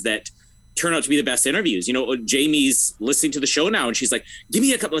ones that turn out to be the best interviews. You know, Jamie's listening to the show now, and she's like, "Give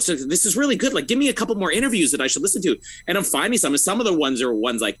me a couple. This is really good. Like, give me a couple more interviews that I should listen to." And I'm finding some. And some of the ones are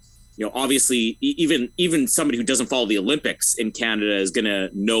ones like, you know, obviously, even somebody who doesn't follow the Olympics in Canada is going to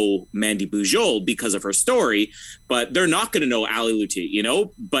know Mandy Bujold because of her story, but they're not going to know Ali Luti, you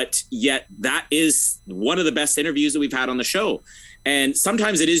know, but yet that is one of the best interviews that we've had on the show. And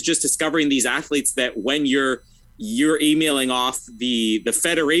sometimes it is just discovering these athletes that when you're emailing off the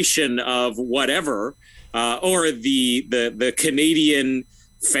federation of whatever, or the Canadian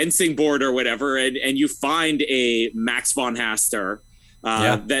fencing board or whatever, and you find a Max von Haster,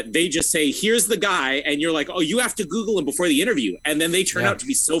 that they just say, here's the guy, and you're like, oh, you have to Google him before the interview, and then they turn out to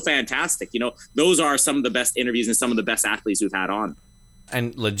be so fantastic. You know, those are some of the best interviews and some of the best athletes we've had on.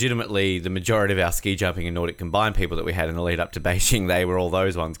 And legitimately, the majority of our ski jumping and Nordic combined people that we had in the lead up to Beijing, they were all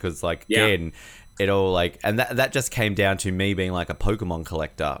those ones, because like again, it all like, and that just came down to me being like a Pokemon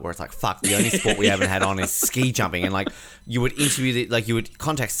collector, where it's like, fuck, the only sport we haven't had on is ski jumping. And like, you would interview like you would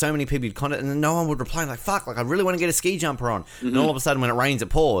contact so many people, you'd contact, and then no one would reply. Like, fuck, like I really want to get a ski jumper on. And all of a sudden, when it rains, it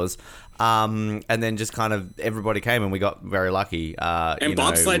pours. And then just kind of everybody came, and we got very lucky. And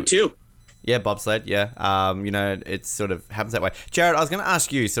bobsled too. Yeah, bobsled. Yeah, you know, it sort of happens that way. Jared, I was going to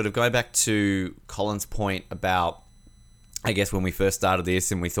ask you, sort of going back to Colin's point about, I guess when we first started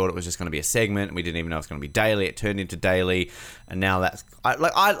this and we thought it was just going to be a segment and we didn't even know it was going to be daily, it turned into daily, and now that's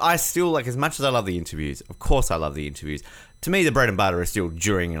I still, like, as much as I love the interviews, of course I love the interviews, to me the bread and butter is still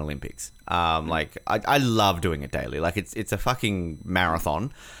during an Olympics. Like I love doing it daily. Like it's a fucking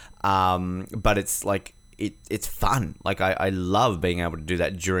marathon, but it's like it's fun. Like I love being able to do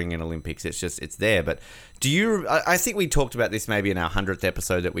that during an Olympics. It's just, it's there. But I think we talked about this maybe in our 100th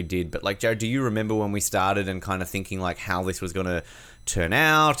episode that we did, but like, Jared, do you remember when we started and kind of thinking like how this was going to turn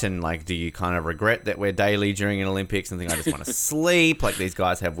out? And like, do you kind of regret that we're daily during an Olympics and think I just want to sleep? Like, these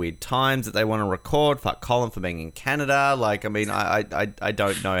guys have weird times that they want to record. Fuck Colin for being in Canada. Like, I mean, I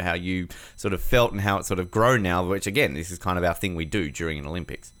don't know how you sort of felt and how it's sort of grown now, which again, this is kind of our thing we do during an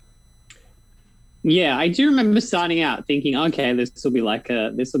Olympics. Yeah, I do remember starting out thinking, okay, this will be like a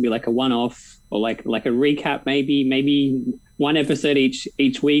one-off, or like a recap, maybe one episode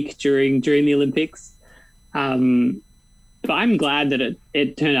each week during the Olympics. But I'm glad that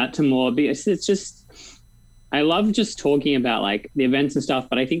it turned out to more, because it's just, I love just talking about like the events and stuff,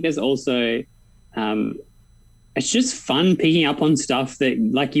 but I think there's also it's just fun picking up on stuff that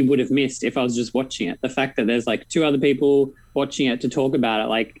like you would have missed if I was just watching it. The fact that there's like two other people watching it to talk about it,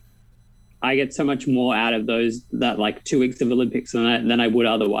 like, I get so much more out of that like 2 weeks of Olympics than I would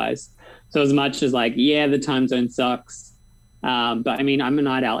otherwise. So as much as like, yeah, the time zone sucks, but I mean, I'm a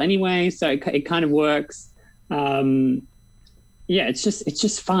night owl anyway, so it kind of works. Yeah, it's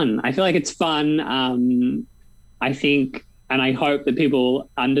just fun. I feel like it's fun. I think, and I hope that people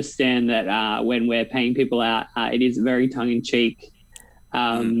understand that when we're paying people out, it is very tongue in cheek.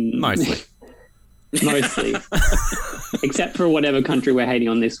 Mostly. Mostly. Except for whatever country we're hating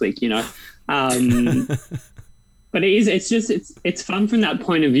on this week, you know. But it's fun from that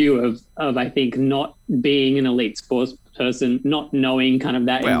point of view of I think not being an elite sports person, not knowing kind of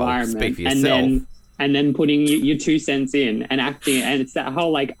that environment, and then putting your 2 cents in and acting, and it's that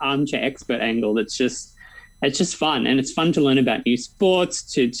whole like armchair expert angle it's just fun, and it's fun to learn about new sports,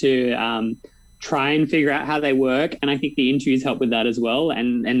 to try and figure out how they work, and I think the interviews help with that as well,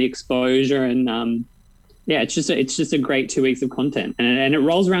 and the exposure, and yeah, it's just a great 2 weeks of content, and it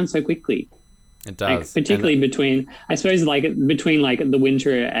rolls around so quickly. It does, like, particularly between the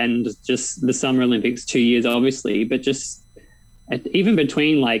winter and just the Summer Olympics, 2 years obviously, but just even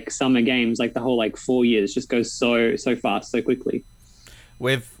between like summer games, like the whole like 4 years just goes so fast, so quickly.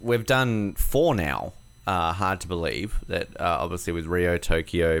 We've done 4 now. Hard to believe that obviously with Rio,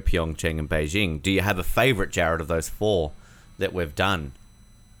 Tokyo, Pyeongchang, and Beijing. Do you have a favorite, Jared, of those 4 that we've done?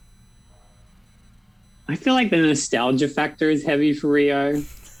 I feel like the nostalgia factor is heavy for Rio.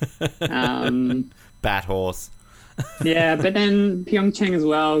 Bat horse. Yeah, but then Pyeongchang as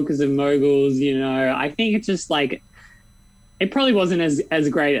well because of moguls. I think it's just like it probably wasn't as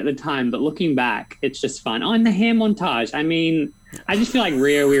great at the time, but looking back, it's just fun. Oh, and the hair montage. I mean, I just feel like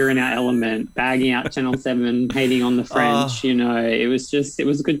Rio, we were in our element, bagging out Channel 7, hating on the French. It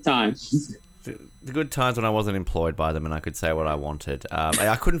was a good time. The good times when I wasn't employed by them and I could say what I wanted.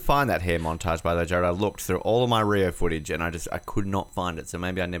 I couldn't find that hair montage, by the way, Jared. I looked through all of my Rio footage and I could not find it, so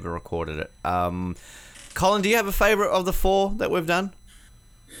maybe I never recorded it. Colin, do you have a favourite of the 4 that we've done?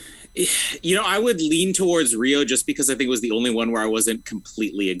 I would lean towards Rio just because I think it was the only one where I wasn't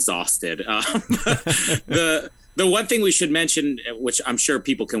completely exhausted. The one thing we should mention, which I'm sure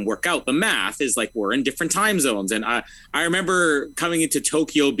people can work out, the math is like we're in different time zones. And I remember coming into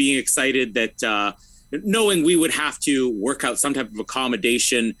Tokyo being excited that knowing we would have to work out some type of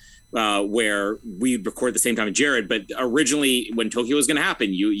accommodation where we'd record the same time as Jared. But originally when Tokyo was going to happen,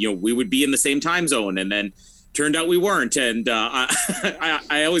 we would be in the same time zone. And then turned out we weren't. And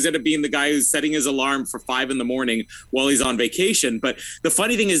I always end up being the guy who's setting his alarm for 5 a.m. while he's on vacation. But the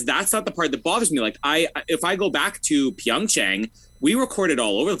funny thing is that's not the part that bothers me. Like if I go back to Pyeongchang, we recorded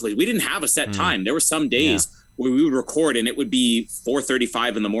all over the place. We didn't have a set time. There were some days where we would record and it would be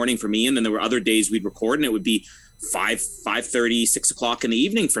 4:35 in the morning for me. And then there were other days we'd record and it would be 5:30, 6 o'clock in the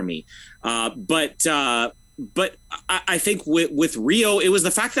evening for me. But I think with Rio, it was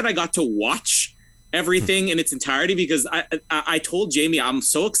the fact that I got to watch everything in its entirety, because I told Jamie I'm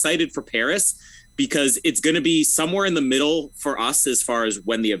so excited for Paris because it's going to be somewhere in the middle for us as far as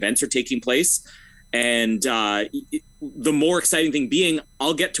when the events are taking place. And the more exciting thing being,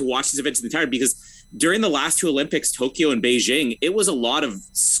 I'll get to watch these events in entirety, because during the last 2 Olympics, Tokyo and Beijing, it was a lot of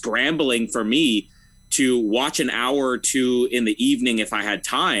scrambling for me to watch an hour or 2 in the evening if I had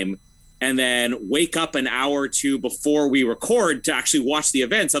time, and then wake up an hour or 2 before we record to actually watch the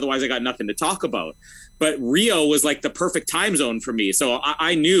events. Otherwise, I got nothing to talk about. But Rio was like the perfect time zone for me. So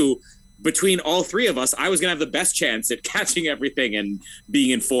I knew between all 3 of us, I was going to have the best chance at catching everything and being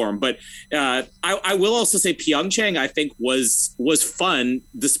informed. But I will also say Pyeongchang, I think, was fun,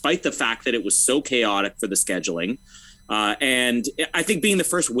 despite the fact that it was so chaotic for the scheduling. And I think being the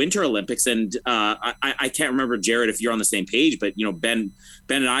first Winter Olympics, and I can't remember, Jared, if you're on the same page, but Ben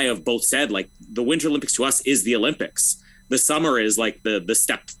and I have both said, like, the Winter Olympics to us is the Olympics. The summer is like the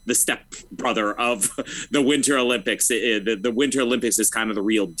step brother of the Winter Olympics. The Winter Olympics is kind of the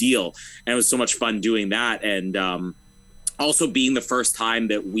real deal, and it was so much fun doing that, and also being the first time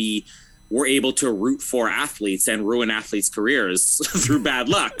that we were able to root for athletes and ruin athletes' careers through bad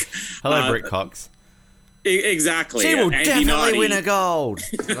luck. Hello, Britt Cox. Exactly. She will Andy definitely Noddy. win a gold.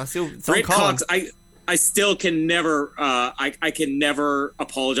 Britt Cox, I still can never I can never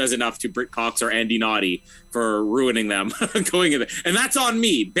apologize enough to Britt Cox or Andy Noddy for ruining them going in there. And that's on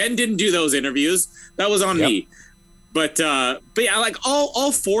me. Ben didn't do those interviews. That was on me. But yeah, like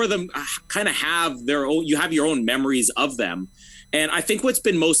all 4 of them kind of have their own, you have your own memories of them. And I think what's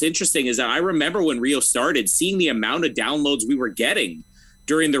been most interesting is that I remember when Rio started, seeing the amount of downloads we were getting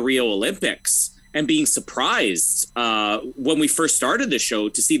during the Rio Olympics, and being surprised when we first started the show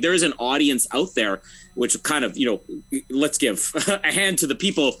to see there's an audience out there, which kind of, let's give a hand to the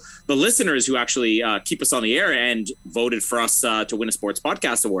people, the listeners who actually keep us on the air and voted for us to win a Sports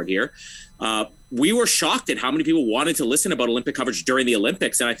Podcast Award here. We were shocked at how many people wanted to listen about Olympic coverage during the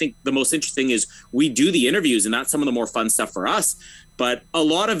Olympics. And I think the most interesting is we do the interviews, and that's some of the more fun stuff for us. But a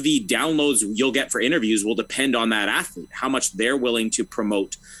lot of the downloads you'll get for interviews will depend on that athlete, how much they're willing to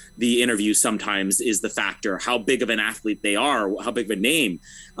promote the interview. Sometimes is the factor, how big of an athlete they are, how big of a name.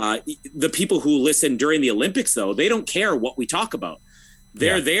 The people who listen during the Olympics, though, they don't care what we talk about.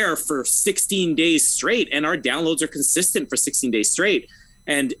 They're there for 16 days straight, and our downloads are consistent for 16 days straight.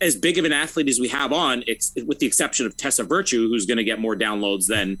 And as big of an athlete as we have on, with the exception of Tessa Virtue, who's going to get more downloads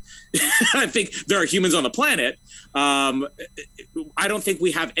than I think there are humans on the planet, I don't think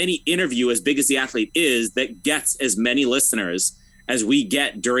we have any interview as big as the athlete is that gets as many listeners as we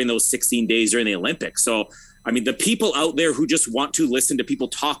get during those 16 days during the Olympics. So, I mean, the people out there who just want to listen to people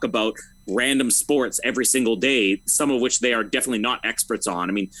talk about random sports every single day, some of which they are definitely not experts on.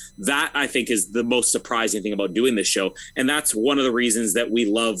 I mean, that I think is the most surprising thing about doing this show. And that's one of the reasons that we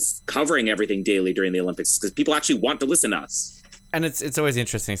love covering everything daily during the Olympics, because people actually want to listen to us. And it's always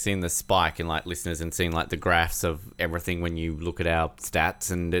interesting seeing the spike in like listeners and seeing like the graphs of everything when you look at our stats.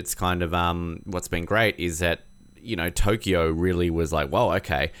 And it's kind of what's been great is that, you know, Tokyo really was like, whoa,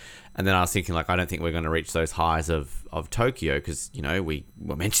 okay. And then I was thinking, like, I don't think we're going to reach those highs of Tokyo because, you know, we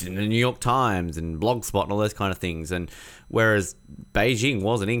were mentioned in the New York Times and Blogspot and all those kind of things. And whereas Beijing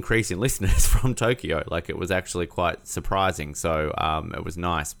was an increase in listeners from Tokyo, like it was actually quite surprising. So it was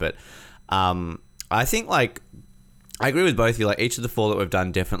nice. But I think, like, I agree with both of you. Like, each of the four that we've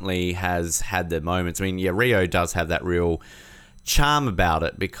done definitely has had their moments. I mean, yeah, Rio does have that real charm about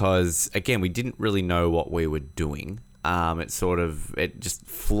it because, again, we didn't really know what we were doing. It just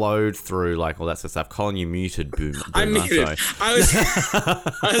flowed through like all that sort of stuff. Colin, you muted Boom. I muted. So. I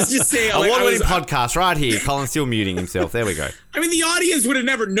was just saying. Award-winning podcast right here. Colin's still muting himself. There we go. I mean, the audience would have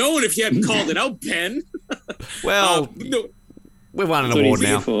never known if you hadn't called it out, Ben. Well, no. We've won an award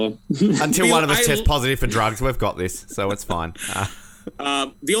now. Until one of us tests positive for drugs, we've got this, so it's fine.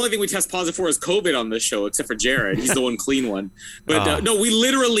 The only thing we test positive for is COVID on this show, except for Jared. He's the one clean one. But no, we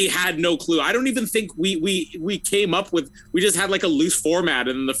literally had no clue. I don't even think we came up with. We just had like a loose format,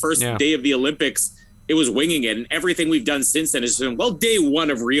 and then the first day of the Olympics, it was winging it. And everything we've done since then is just, well, day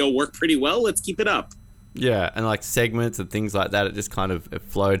one of Rio worked pretty well. Let's keep it up. Yeah, and like segments and things like that, it just kind of it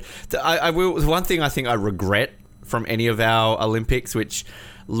flowed. I will. One thing I think I regret from any of our Olympics, which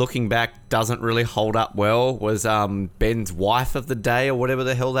looking back doesn't really hold up well, was Ben's wife of the day or whatever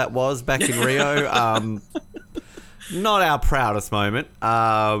the hell that was back in Rio. Not our proudest moment,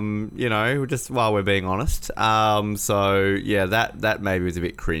 you know, just while we're being honest. So yeah, that maybe was a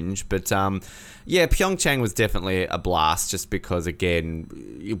bit cringe, but yeah, Pyeongchang was definitely a blast just because, again,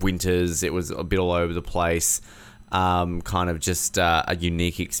 winters, it was a bit all over the place. Kind of just a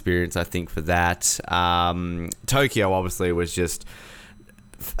unique experience, I think, for that. Tokyo obviously was just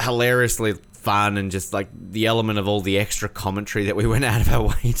hilariously fun, and just like the element of all the extra commentary that we went out of our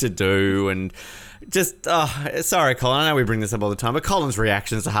way to do, and just sorry, Colin, I know we bring this up all the time, but Colin's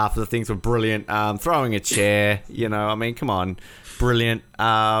reactions to half of the things were brilliant. Throwing a chair, you know, I mean, come on, brilliant.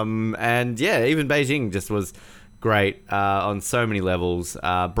 And yeah, even Beijing just was great on so many levels,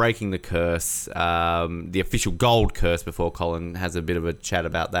 breaking the curse, the official gold curse, before Colin has a bit of a chat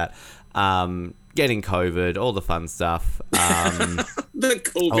about that, getting COVID, all the fun stuff. The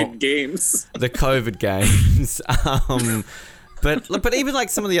COVID games. The COVID games. But even like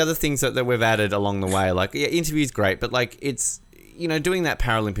some of the other things that we've added along the way, like, yeah, interviews great, but like it's, you know, doing that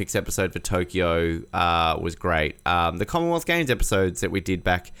Paralympics episode for Tokyo was great. The Commonwealth Games episodes that we did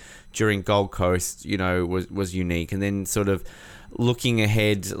back during Gold Coast, you know, was unique. And then sort of looking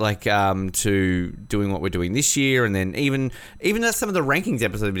ahead, like, to doing what we're doing this year, and then even some of the rankings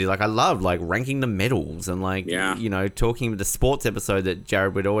episodes we did, like, I loved, like, ranking the medals and, like, you know, talking about the sports episode that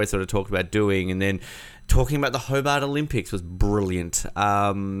Jared would always sort of talk about doing, and then talking about the Hobart Olympics was brilliant.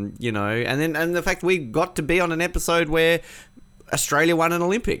 You know, and the fact we got to be on an episode where Australia won an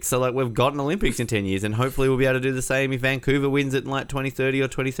Olympics. So, like, we've got an Olympics in 10 years, and hopefully we'll be able to do the same if Vancouver wins it in, like, 2030 or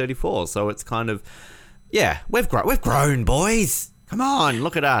 2034. So it's kind of, yeah, we've grown, boys. Come on,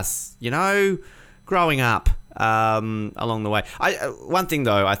 look at us, you know, growing up along the way. One thing,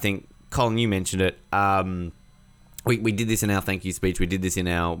 though, I think, Colin, you mentioned it, we did this in our thank you speech. We did this in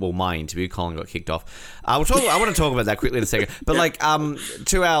our, well, my interview. Colin got kicked off. I want to talk about that quickly in a second. But, like,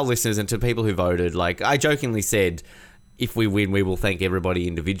 to our listeners and to people who voted, like, I jokingly said, if we win, we will thank everybody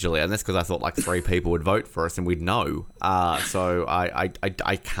individually, and that's because I thought like 3 people would vote for us and we'd know. So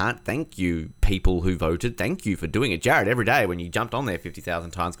I can't thank you, people who voted. Thank you for doing it, Jared. Every day when you jumped on there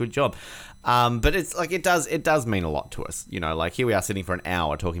 50,000 times, good job. But it's like it does mean a lot to us. You know, like here we are sitting for an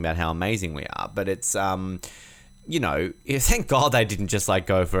hour talking about how amazing we are, but it's you know, thank God they didn't just like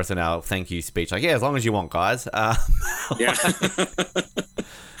go for us in our thank you speech. Like, yeah, as long as you want, guys. Yeah.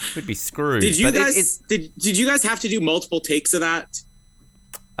 We'd be screwed. Did you guys did you guys have to do multiple takes of that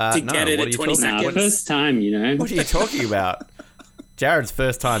to get it at 20 seconds? First time, you know. What are you talking about? Jared's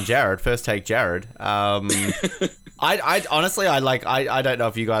first time, first take Jared. I honestly, I don't know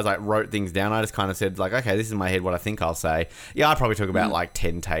if you guys like wrote things down. I just kind of said like, okay, this is in my head what I think I'll say. Yeah, I probably took about like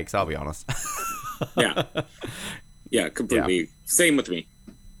 10 takes, I'll be honest. Yeah, completely. Yeah. Same with me.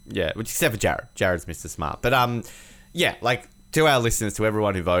 Yeah, which except for Jared. Jared's Mr. Smart. But yeah, like to our listeners, to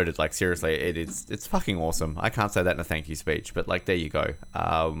everyone who voted, like seriously, it's fucking awesome. I can't say that in a thank you speech, but like there you go.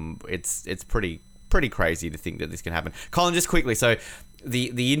 It's pretty crazy to think that this can happen. Colin, just quickly, so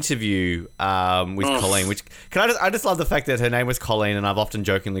the interview with Colleen, which I just love the fact that her name was Colleen, and I've often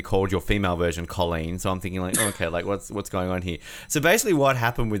jokingly called your female version Colleen. So I'm thinking like, okay, like what's going on here? So basically, what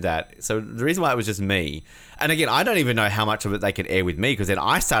happened with that? So the reason why it was just me, and again, I don't even know how much of it they could air with me, because then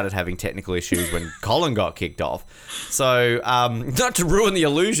I started having technical issues when Colin got kicked off. So not to ruin the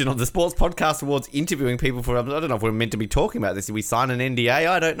illusion of the Sports Podcast Awards interviewing people for, I don't know if we're meant to be talking about this. Did we sign an NDA?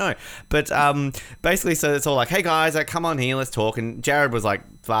 I don't know. But basically, so it's all like, hey guys, come on here, let's talk. And Jared was like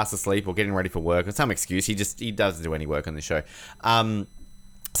fast asleep or getting ready for work or some excuse. He doesn't do any work on the show.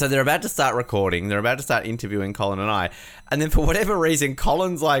 So they're about to start recording. They're about to start interviewing Colin and I. And then for whatever reason,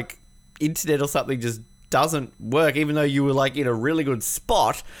 Colin's like internet or something just doesn't work, even though you were like in a really good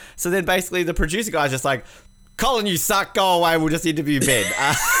spot. So then basically the producer guy's just like, Colin, you suck, go away, we'll just interview Ben.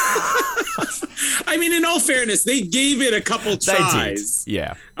 I mean, in all fairness, they gave it a couple tries. They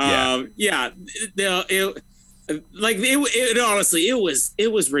did. Honestly,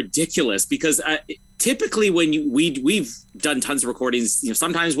 it was ridiculous, because typically when we've done tons of recordings,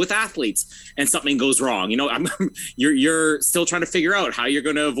 sometimes with athletes, and something goes wrong, you're still trying to figure out how you're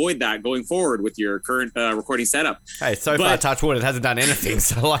going to avoid that going forward with your current recording setup. Hey, far, touch wood, it hasn't done anything,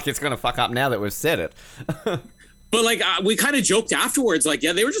 so like it's going to fuck up now that we've said it. But like we kind of joked afterwards, like,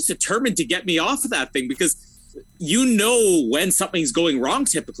 yeah, they were just determined to get me off of that thing, because when something's going wrong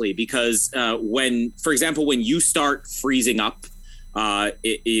typically, because when, for example, when you start freezing up,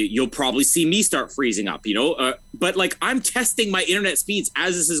 you'll probably see me start freezing up, but like I'm testing my internet speeds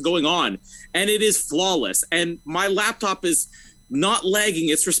as this is going on, and it is flawless, and my laptop is not lagging,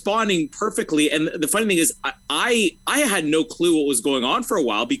 it's responding perfectly. And the funny thing is I had no clue what was going on for a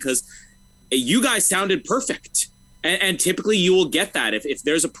while, because you guys sounded perfect. And typically you will get that. If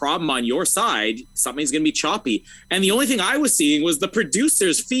there's a problem on your side, something's going to be choppy. And the only thing I was seeing was the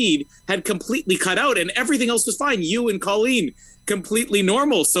producer's feed had completely cut out, and everything else was fine. You and Colleen, completely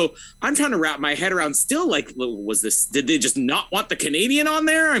normal. So I'm trying to wrap my head around still, like, did they just not want the Canadian on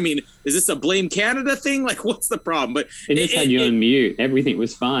there? I mean, is this a blame Canada thing? Like, what's the problem? But they just had you on mute. Everything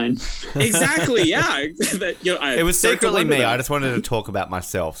was fine. Exactly. Yeah. It was secretly me. I just wanted to talk about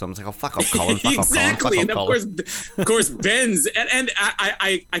myself. So I'm like, oh, fuck off, Colin. Fuck exactly. off, Colin. And of course, Ben's, and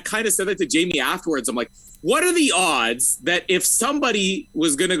I kind of said that to Jamie afterwards. I'm like, what are the odds that if somebody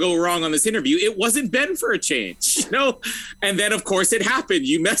was going to go wrong on this interview, it wasn't Ben for a change, And then, of course, it happened.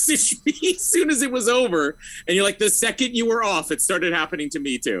 You messaged me as soon as it was over, and you're like, the second you were off, it started happening to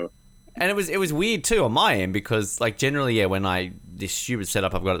me too. And it was weird too on my end, because like generally, when this stupid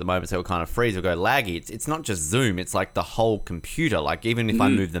setup I've got at the moment, so it'll kind of freeze or go laggy. It's not just Zoom, it's like the whole computer. Like even if I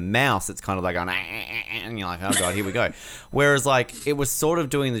move the mouse, it's kind of like going, and you're like, oh god, here we go. Whereas like it was sort of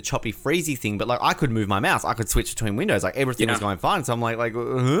doing the choppy freezy thing, but like I could move my mouse, I could switch between windows, like everything was going fine. So I'm like,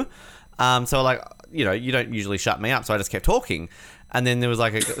 so like you don't usually shut me up, so I just kept talking. And then there was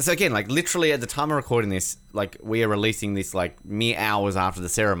like so again, like literally at the time of recording this, like we are releasing this like mere hours after the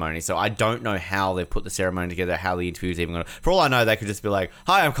ceremony. So I don't know how they've put the ceremony together, how the interview's even going to, for all I know, they could just be like,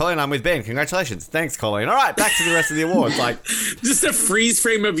 hi, I'm Colleen, I'm with Ben. Congratulations. Thanks, Colleen. All right, back to the rest of the awards. Like just a freeze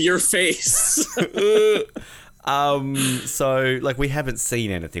frame of your face. So like we haven't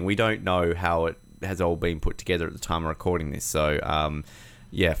seen anything. We don't know how it has all been put together at the time of recording this. So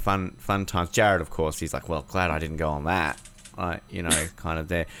yeah, fun times. Jared, of course, he's like, well, glad I didn't go on that. Kind of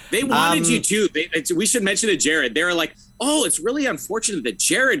there. They wanted you too. We should mention to Jared. They were like, oh, it's really unfortunate that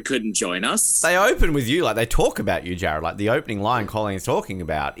Jared couldn't join us. They open with you, like they talk about you, Jared. Like the opening line Colleen's talking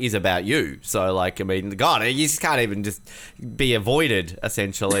about is about you. So like, I mean, God, you just can't even just be avoided,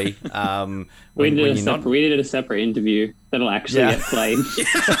 essentially. We did a separate interview that'll actually get played.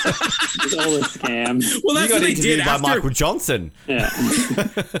 It's all a scam. Well, that's what they did by Michael Johnson. Yeah.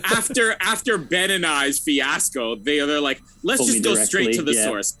 after Ben and I's fiasco, they're like, let's just go straight to the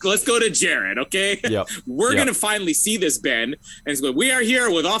source. Let's go to Jared, okay? Yep. We're gonna finally see this, Ben. And so we are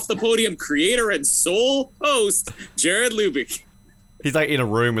here with Off the Podium creator and sole host Jared Lubick. He's like in a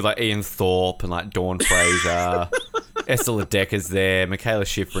room with like Ian Thorpe and like Dawn Fraser. Esther Ledecker's there, Michaela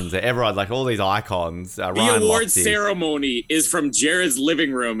Schifrin's there, everyone, like all these icons. The award ceremony is from Jared's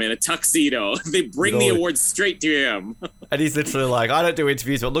living room in a tuxedo. They bring the awards straight to him. And he's literally like, I don't do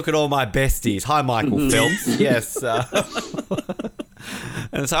interviews, but look at all my besties. Hi, Michael Phelps. Yes.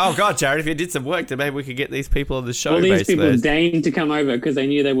 And it's like, oh God, Jared, if you did some work, then maybe we could get these people on the show. All these people deigned to come over because they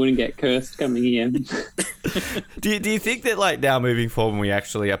knew they wouldn't get cursed coming here. Do you think that, like, now moving forward, when we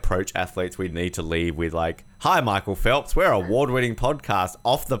actually approach athletes, we need to lead with, like, "Hi, Michael Phelps, we're an award-winning podcast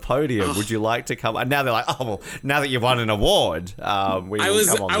off the podium. Would you like to come?" And now they're like, "Oh, well, now that you've won an award, I was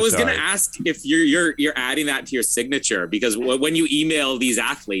going to ask if you're adding that to your signature, because when you email these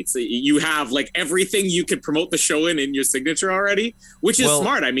athletes, you have like everything you could promote the show in your signature already, which is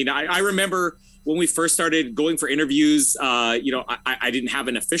smart. I mean, I remember when we first started going for interviews, I didn't have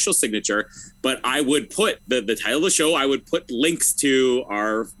an official signature, but I would put the title of the show. I would put links to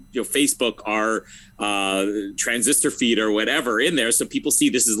our Facebook, our transistor feed or whatever in there, so people see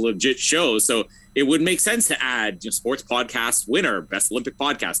this is a legit show. So it would make sense to add sports podcast winner, best Olympic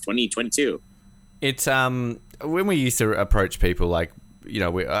podcast 2022. It's when we used to approach people, like,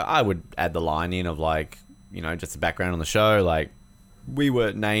 I would add the line in of, like, just the background on the show, like, we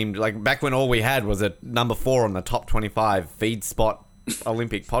were named, like, back when all we had was a number 4 on the top 25 feed spot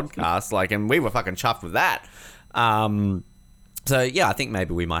Olympic podcast, like, and we were fucking chuffed with that. So yeah, I think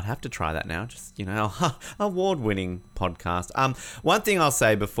maybe we might have to try that now. Just, award-winning podcast. One thing I'll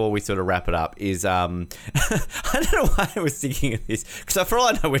say before we sort of wrap it up is, I don't know why I was thinking of this, because for all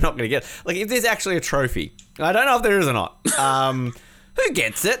I know, we're not going to get, like, if there's actually a trophy. I don't know if there is or not. Who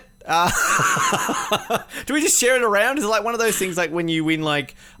gets it? Do we just share it around? Is it like one of those things, like when you win,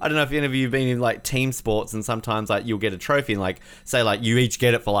 like, I don't know if any of you have been in, like, team sports, and sometimes, like, you'll get a trophy and, like, say, like, you each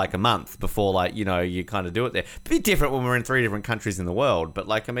get it for, like, a month before, like, you kind of do it there. A bit different when we're in 3 different countries in the world, but,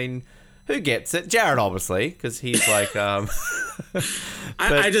 like, I mean, who gets it? Jared, obviously, because he's like, I'm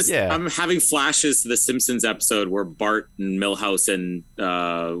having flashes to the Simpsons episode where Bart and Milhouse and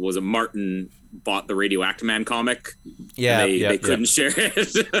was it Martin bought the Radioactive Man comic. Yeah, they couldn't share it.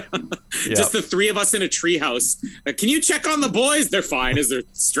 Just the 3 of us in a treehouse. Can you check on the boys? They're fine as they're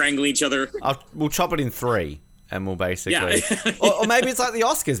strangling each other. We'll chop it in 3, and we'll basically, or maybe it's like the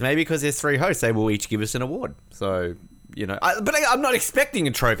Oscars. Maybe because there's 3 hosts, they will each give us an award. So but I'm not expecting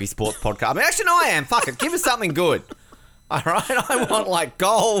a trophy sports podcast. I mean, actually, no, I am. Fuck it, give us something good. All right, I want, like,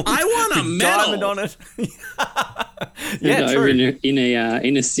 gold. I want a medal. Diamond on it. True.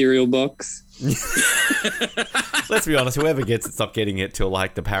 In a cereal box. Let's be honest, whoever gets it's not getting it till,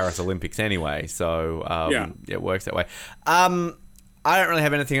 like, the Paris Olympics anyway, so it works that way. I don't really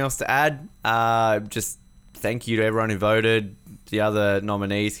have anything else to add. Just thank you to everyone who voted. The other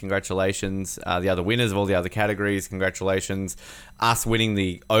nominees, congratulations. The other winners of all the other categories, congratulations. Us winning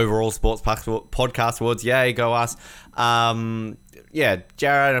the overall Sports Podcast Awards, yay, go us. Jared, I don't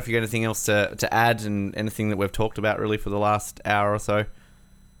know if you got anything else to add, and anything that we've talked about really for the last hour or so.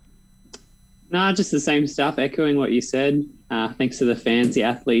 No, just the same stuff, echoing what you said. Thanks to the fans, the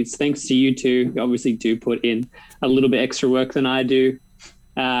athletes. Thanks to you two. You obviously do put in a little bit extra work than I do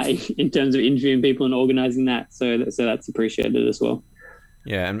in terms of interviewing people and organising that. So that's appreciated as well.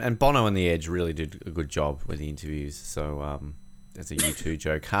 Yeah, and Bono and The Edge really did a good job with the interviews. So that's a U2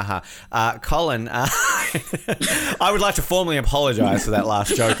 joke. Haha. Colin, I would like to formally apologise for that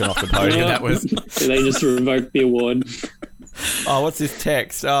last joke off the podium. That was... They just revoked the award. Oh, what's this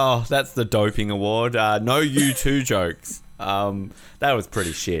text? Oh, that's the doping award. No U2 jokes. That was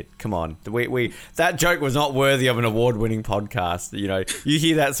pretty shit. Come on. That joke was not worthy of an award-winning podcast. You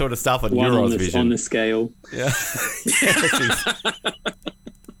hear that sort of stuff on Euros Vision. On the scale. Yeah.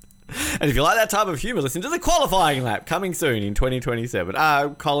 And if you like that type of humour, listen to the qualifying lap coming soon in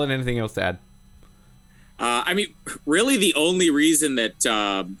 2027. Colin, anything else to add? I mean, really the only reason that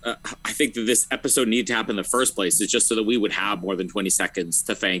I think that this episode needed to happen in the first place is just so that we would have more than 20 seconds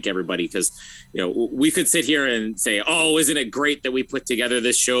to thank everybody. Because, we could sit here and say, oh, isn't it great that we put together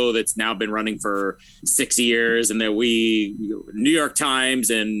this show that's now been running for 6 years and that we, New York Times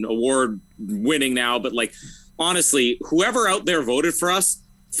and award winning now. But, like, honestly, whoever out there voted for us,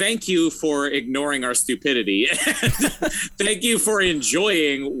 thank you for ignoring our stupidity. Thank you for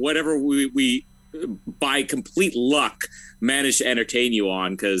enjoying whatever we by complete luck managed to entertain you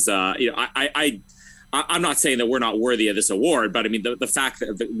on, because I'm not saying that we're not worthy of this award, but I mean the fact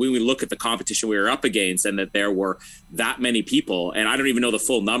that when we look at the competition we were up against and that there were that many people, and I don't even know the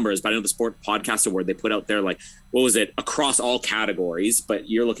full numbers, but I know the Sport Podcast Award they put out there, like, what was it, across all categories, but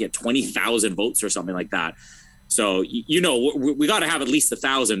you're looking at 20,000 votes or something like that. So we got to have at least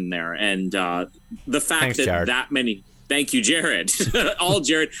 1,000 in there, and the fact Thanks, that Jared. that many. Thank you, Jared. All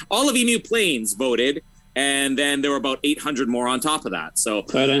of Emu Plains voted, and then there were about 800 more on top of that. So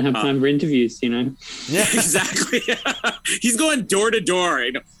I don't have time for interviews, Yeah, exactly. He's going door to door.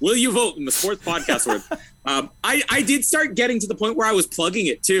 Will you vote in the Sports Podcast Award? I did start getting to the point where I was plugging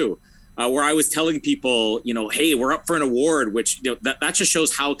it too, where I was telling people, hey, we're up for an award, which that just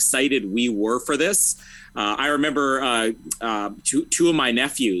shows how excited we were for this. I remember two of my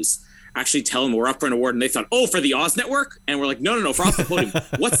nephews. actually tell them we're up for an award, and they thought, oh, for the Oz Network? And we're like, no, for Off the Podium.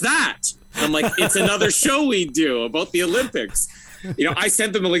 What's that? And I'm like, it's another show we do about the Olympics. I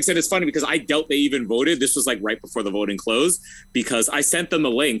sent them the links, and it's funny because I doubt they even voted. This was like right before the voting closed, because I sent them the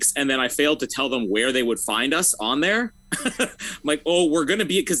links and then I failed to tell them where they would find us on there. I'm like, oh, we're going to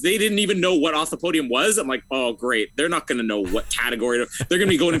be, because they didn't even know what Off the Podium was. I'm like, oh, great. They're not going to know what category. They're going to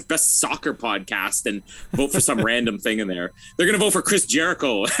be going to best soccer podcast and vote for some random thing in there. They're going to vote for Chris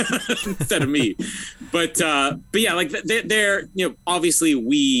Jericho instead of me. But yeah, like they're, obviously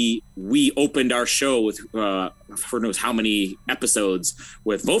we opened our show with who knows how many episodes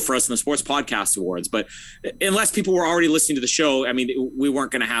with Vote For Us in the Sports Podcast Awards. But unless people were already listening to the show, I mean, we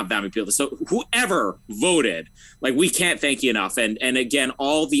weren't going to have that many people. So whoever voted, like, we can't thank you enough. And again,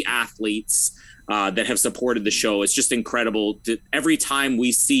 all the athletes that have supported the show, it's just incredible. Every time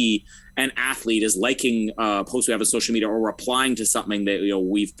we see an athlete is liking posts we have on social media or replying to something that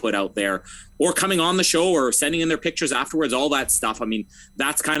we've put out there, or coming on the show or sending in their pictures afterwards, all that stuff. I mean,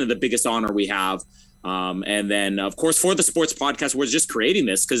 that's kind of the biggest honor we have. And then, of course, for the Sports Podcast, we're just creating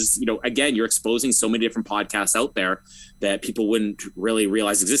this because, again, you're exposing so many different podcasts out there that people wouldn't really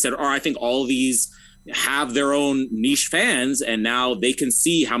realize existed. Or I think all of these have their own niche fans, and now they can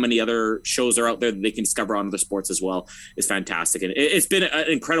see how many other shows are out there that they can discover on other sports as well. It's fantastic. And it's been an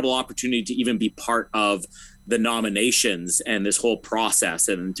incredible opportunity to even be part of the nominations and this whole process,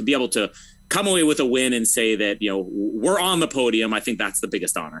 and to be able to come away with a win and say that, we're on the podium. I think that's the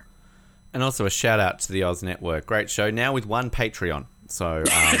biggest honor. And also a shout out to the Oz Network. Great show. Now with one Patreon. So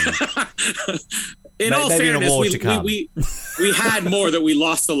in all fairness, we had more that we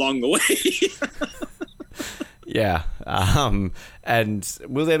lost along the way. Yeah. And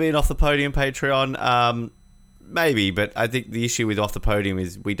will there be an Off the Podium Patreon? Maybe, but I think the issue with Off the Podium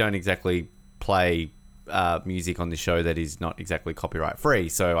is we don't exactly play music on the show that is not exactly copyright free.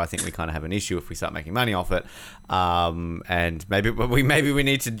 So I think we kind of have an issue if we start making money off it. And maybe we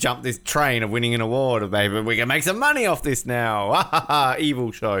need to jump this train of winning an award, or maybe we can make some money off this now.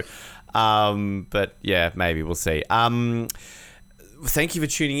 Evil show. But yeah, maybe we'll see. Thank you for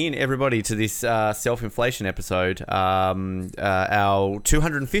tuning in, everybody, to this self-inflation episode. Our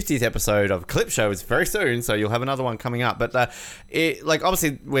 250th episode of Clip Show is very soon, so you'll have another one coming up. But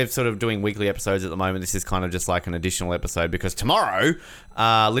obviously, we're sort of doing weekly episodes at the moment. This is kind of just like an additional episode because tomorrow,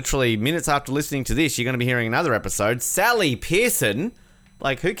 literally minutes after listening to this, you're going to be hearing another episode. Sally Pearson.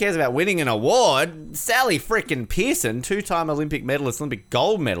 Like, who cares about winning an award? Sally frickin' Pearson, two-time Olympic medalist, Olympic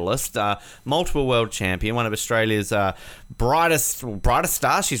gold medalist, multiple world champion, one of Australia's brightest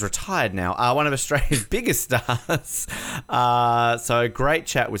stars. She's retired now. One of Australia's biggest stars. So great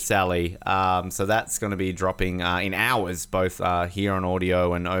chat with Sally. So that's going to be dropping in hours, both here on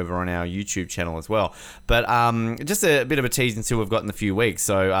audio and over on our YouTube channel as well. But just a bit of a tease and see what we've got in a few weeks.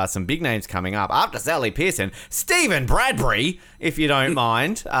 So some big names coming up. After Sally Pearson, Stephen Bradbury, if you don't mind.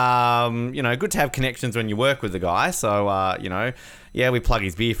 Good to have connections when you work with the guy. So, yeah, we plug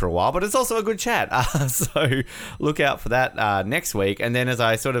his beer for a while, but it's also a good chat. So look out for that next week. And then, as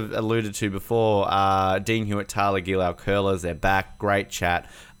I sort of alluded to before, Dean Hewitt, Tyler Gill, our curlers, they're back. Great chat.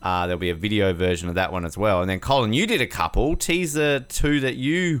 There'll be a video version of that one as well. And then, Colin, you did a couple. Teaser 2 that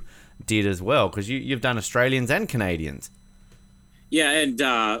you did as well, because you've done Australians and Canadians. Yeah, and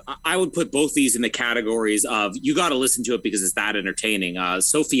I would put both these in the categories of you got to listen to it because it's that entertaining.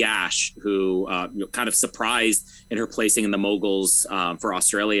 Sophie Ashe, who kind of surprised in her placing in the moguls for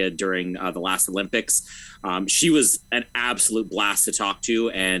Australia during the last Olympics. She was an absolute blast to talk to,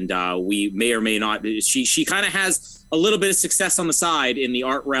 and we may or may not. She kind of has a little bit of success on the side in the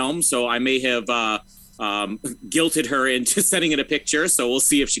art realm, so I may have guilted her into sending in a picture. So we'll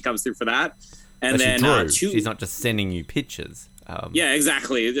see if she comes through for that. And then she's not just sending you pictures. Yeah,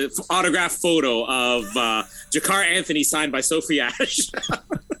 exactly. The autographed photo of Jakar Anthony signed by Sophie Ashe.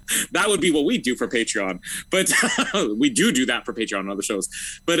 That would be what we do for Patreon. But we do that for Patreon and other shows.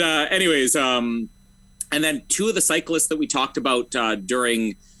 But anyways, and then two of the cyclists that we talked about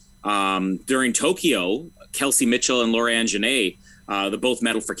during Tokyo, Kelsey Mitchell and Laura Angenet, the both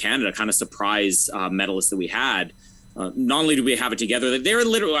medal for Canada, kind of surprise medalists that we had. Not only do we have it together, they're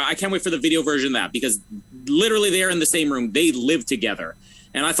literally, I can't wait for the video version of that, because literally they're in the same room. They live together.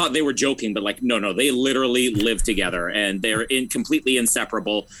 And I thought they were joking, but like, no, they literally live together, and they're completely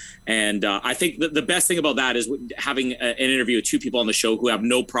inseparable. And I think the best thing about that is having an interview with two people on the show who have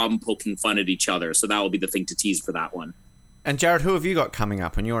no problem poking fun at each other. So that will be the thing to tease for that one. And Jared, who have you got coming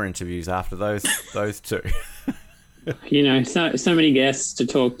up in your interviews after those two? So many guests to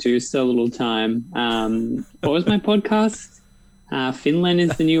talk to, so little time. What was my podcast? Finland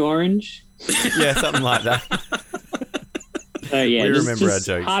is the new orange. Yeah, something like that. So yeah, We just remember our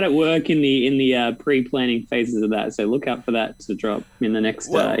jokes. hard at work in the pre-planning phases of that. So look out for that to drop in the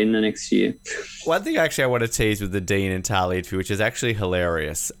next year. One thing actually I want to tease with the Dean and Tali interview, which is actually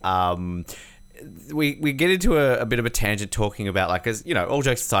hilarious. We get into a bit of a tangent talking about, like, as you know, all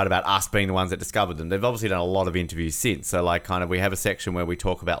jokes aside, about us being the ones that discovered them. They've obviously done a lot of interviews since. So like, kind of, we have a section where we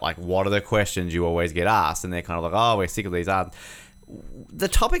talk about like, what are the questions you always get asked, and they're kind of like, oh, we're sick of these answers. The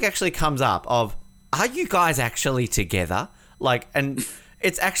topic actually comes up of, are you guys actually together? Like, and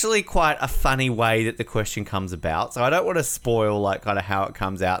it's actually quite a funny way that the question comes about. So I don't want to spoil like kind of how it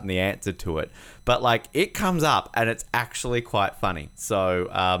comes out and the answer to it, but like, it comes up and it's actually quite funny. So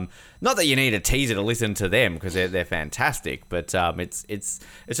not that you need a teaser to listen to them, because they're fantastic, but it's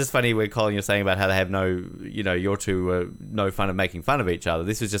just funny when Colin, you're saying about how they have no, you know, your two no fun of making fun of each other.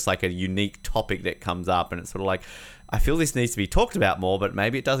 This is just like a unique topic that comes up, and it's sort of like, I feel this needs to be talked about more, but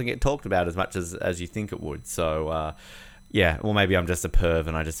maybe it doesn't get talked about as much as you think it would. So yeah, well, maybe I'm just a perv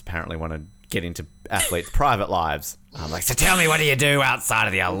and I just apparently want to get into athletes' private lives. I'm like, so tell me, what do you do outside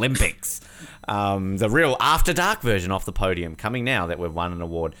of the Olympics? The real After Dark version off the podium coming now that we've won an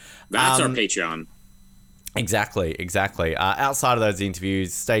award. That's our Patreon. Exactly. Outside of those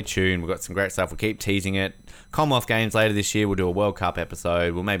interviews, stay tuned. We've got some great stuff. We'll keep teasing it. Commonwealth Games later this year. We'll do a World Cup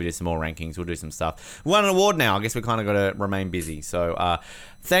episode. We'll maybe do some more rankings. We'll do some stuff. We won an award now. I guess we kind of got to remain busy. So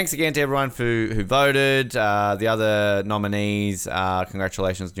thanks again to everyone who voted. The other nominees,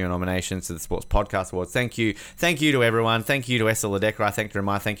 congratulations on your nominations to the Sports Podcast Awards. Thank you to everyone. Thank you to Esther Ledecker. Thank you to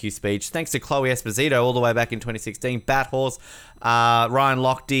Remind. Thank you, Speech. Thanks to Chloe Esposito all the way back in 2016. Bat Horse, Ryan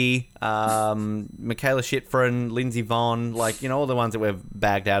Lochte, Michaela Shitfrin, Lindsay Vonn, like, you know, all the ones that we've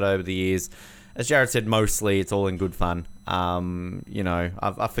bagged out over the years. As Jared said, mostly it's all in good fun. You know,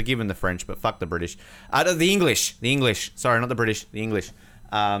 I've forgiven the French, but fuck the British. The English. Sorry, not the British. The English.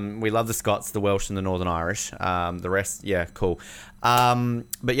 We love the Scots, the Welsh, and the Northern Irish. The rest, yeah, cool.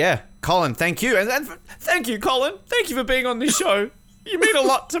 But yeah, Colin, thank you, and thank you, Colin. Thank you for being on this show. You mean a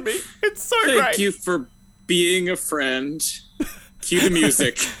lot to me. It's so great. Thank you for being a friend. Cue the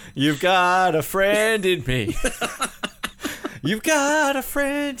music. You've got a friend in me. You've got a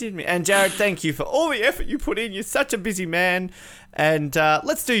friend in me. And Jared, thank you for all the effort you put in. You're such a busy man. And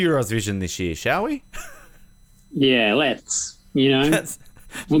let's do Eurovision this year, shall we? Yeah, let's. You know,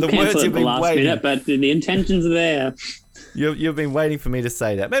 we'll the cancel words it you've the been last waiting. minute, but the intentions are there. You've been waiting for me to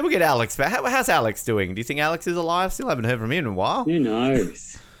say that. Maybe we'll get Alex back. How's Alex doing? Do you think Alex is alive? Still haven't heard from him in a while. Who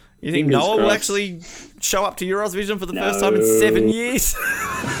knows? You think Fingers Noah will crossed. actually show up to Eurovision for the first time in 7 years?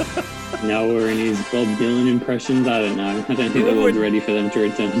 Noah and his Bob Dylan impressions. I don't know. I don't think the world's ready for them to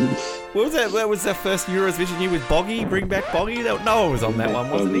return. What was that? That was their first Eurovision year with Boggy. Bring back Boggy. Noah was on that one,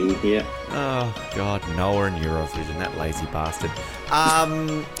 wasn't he? Yeah. Oh God, Noah and Eurovision. That lazy bastard.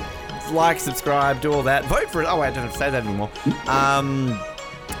 Like, subscribe, do all that. Vote for it. Oh wait, I don't have to say that anymore.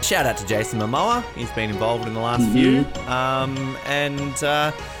 Shout out to Jason Momoa. He's been involved in the last few.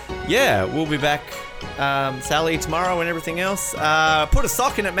 Yeah, we'll be back, Sally, tomorrow and everything else. Put a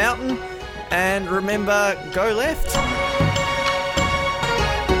sock in it, Mountain. And remember, go left.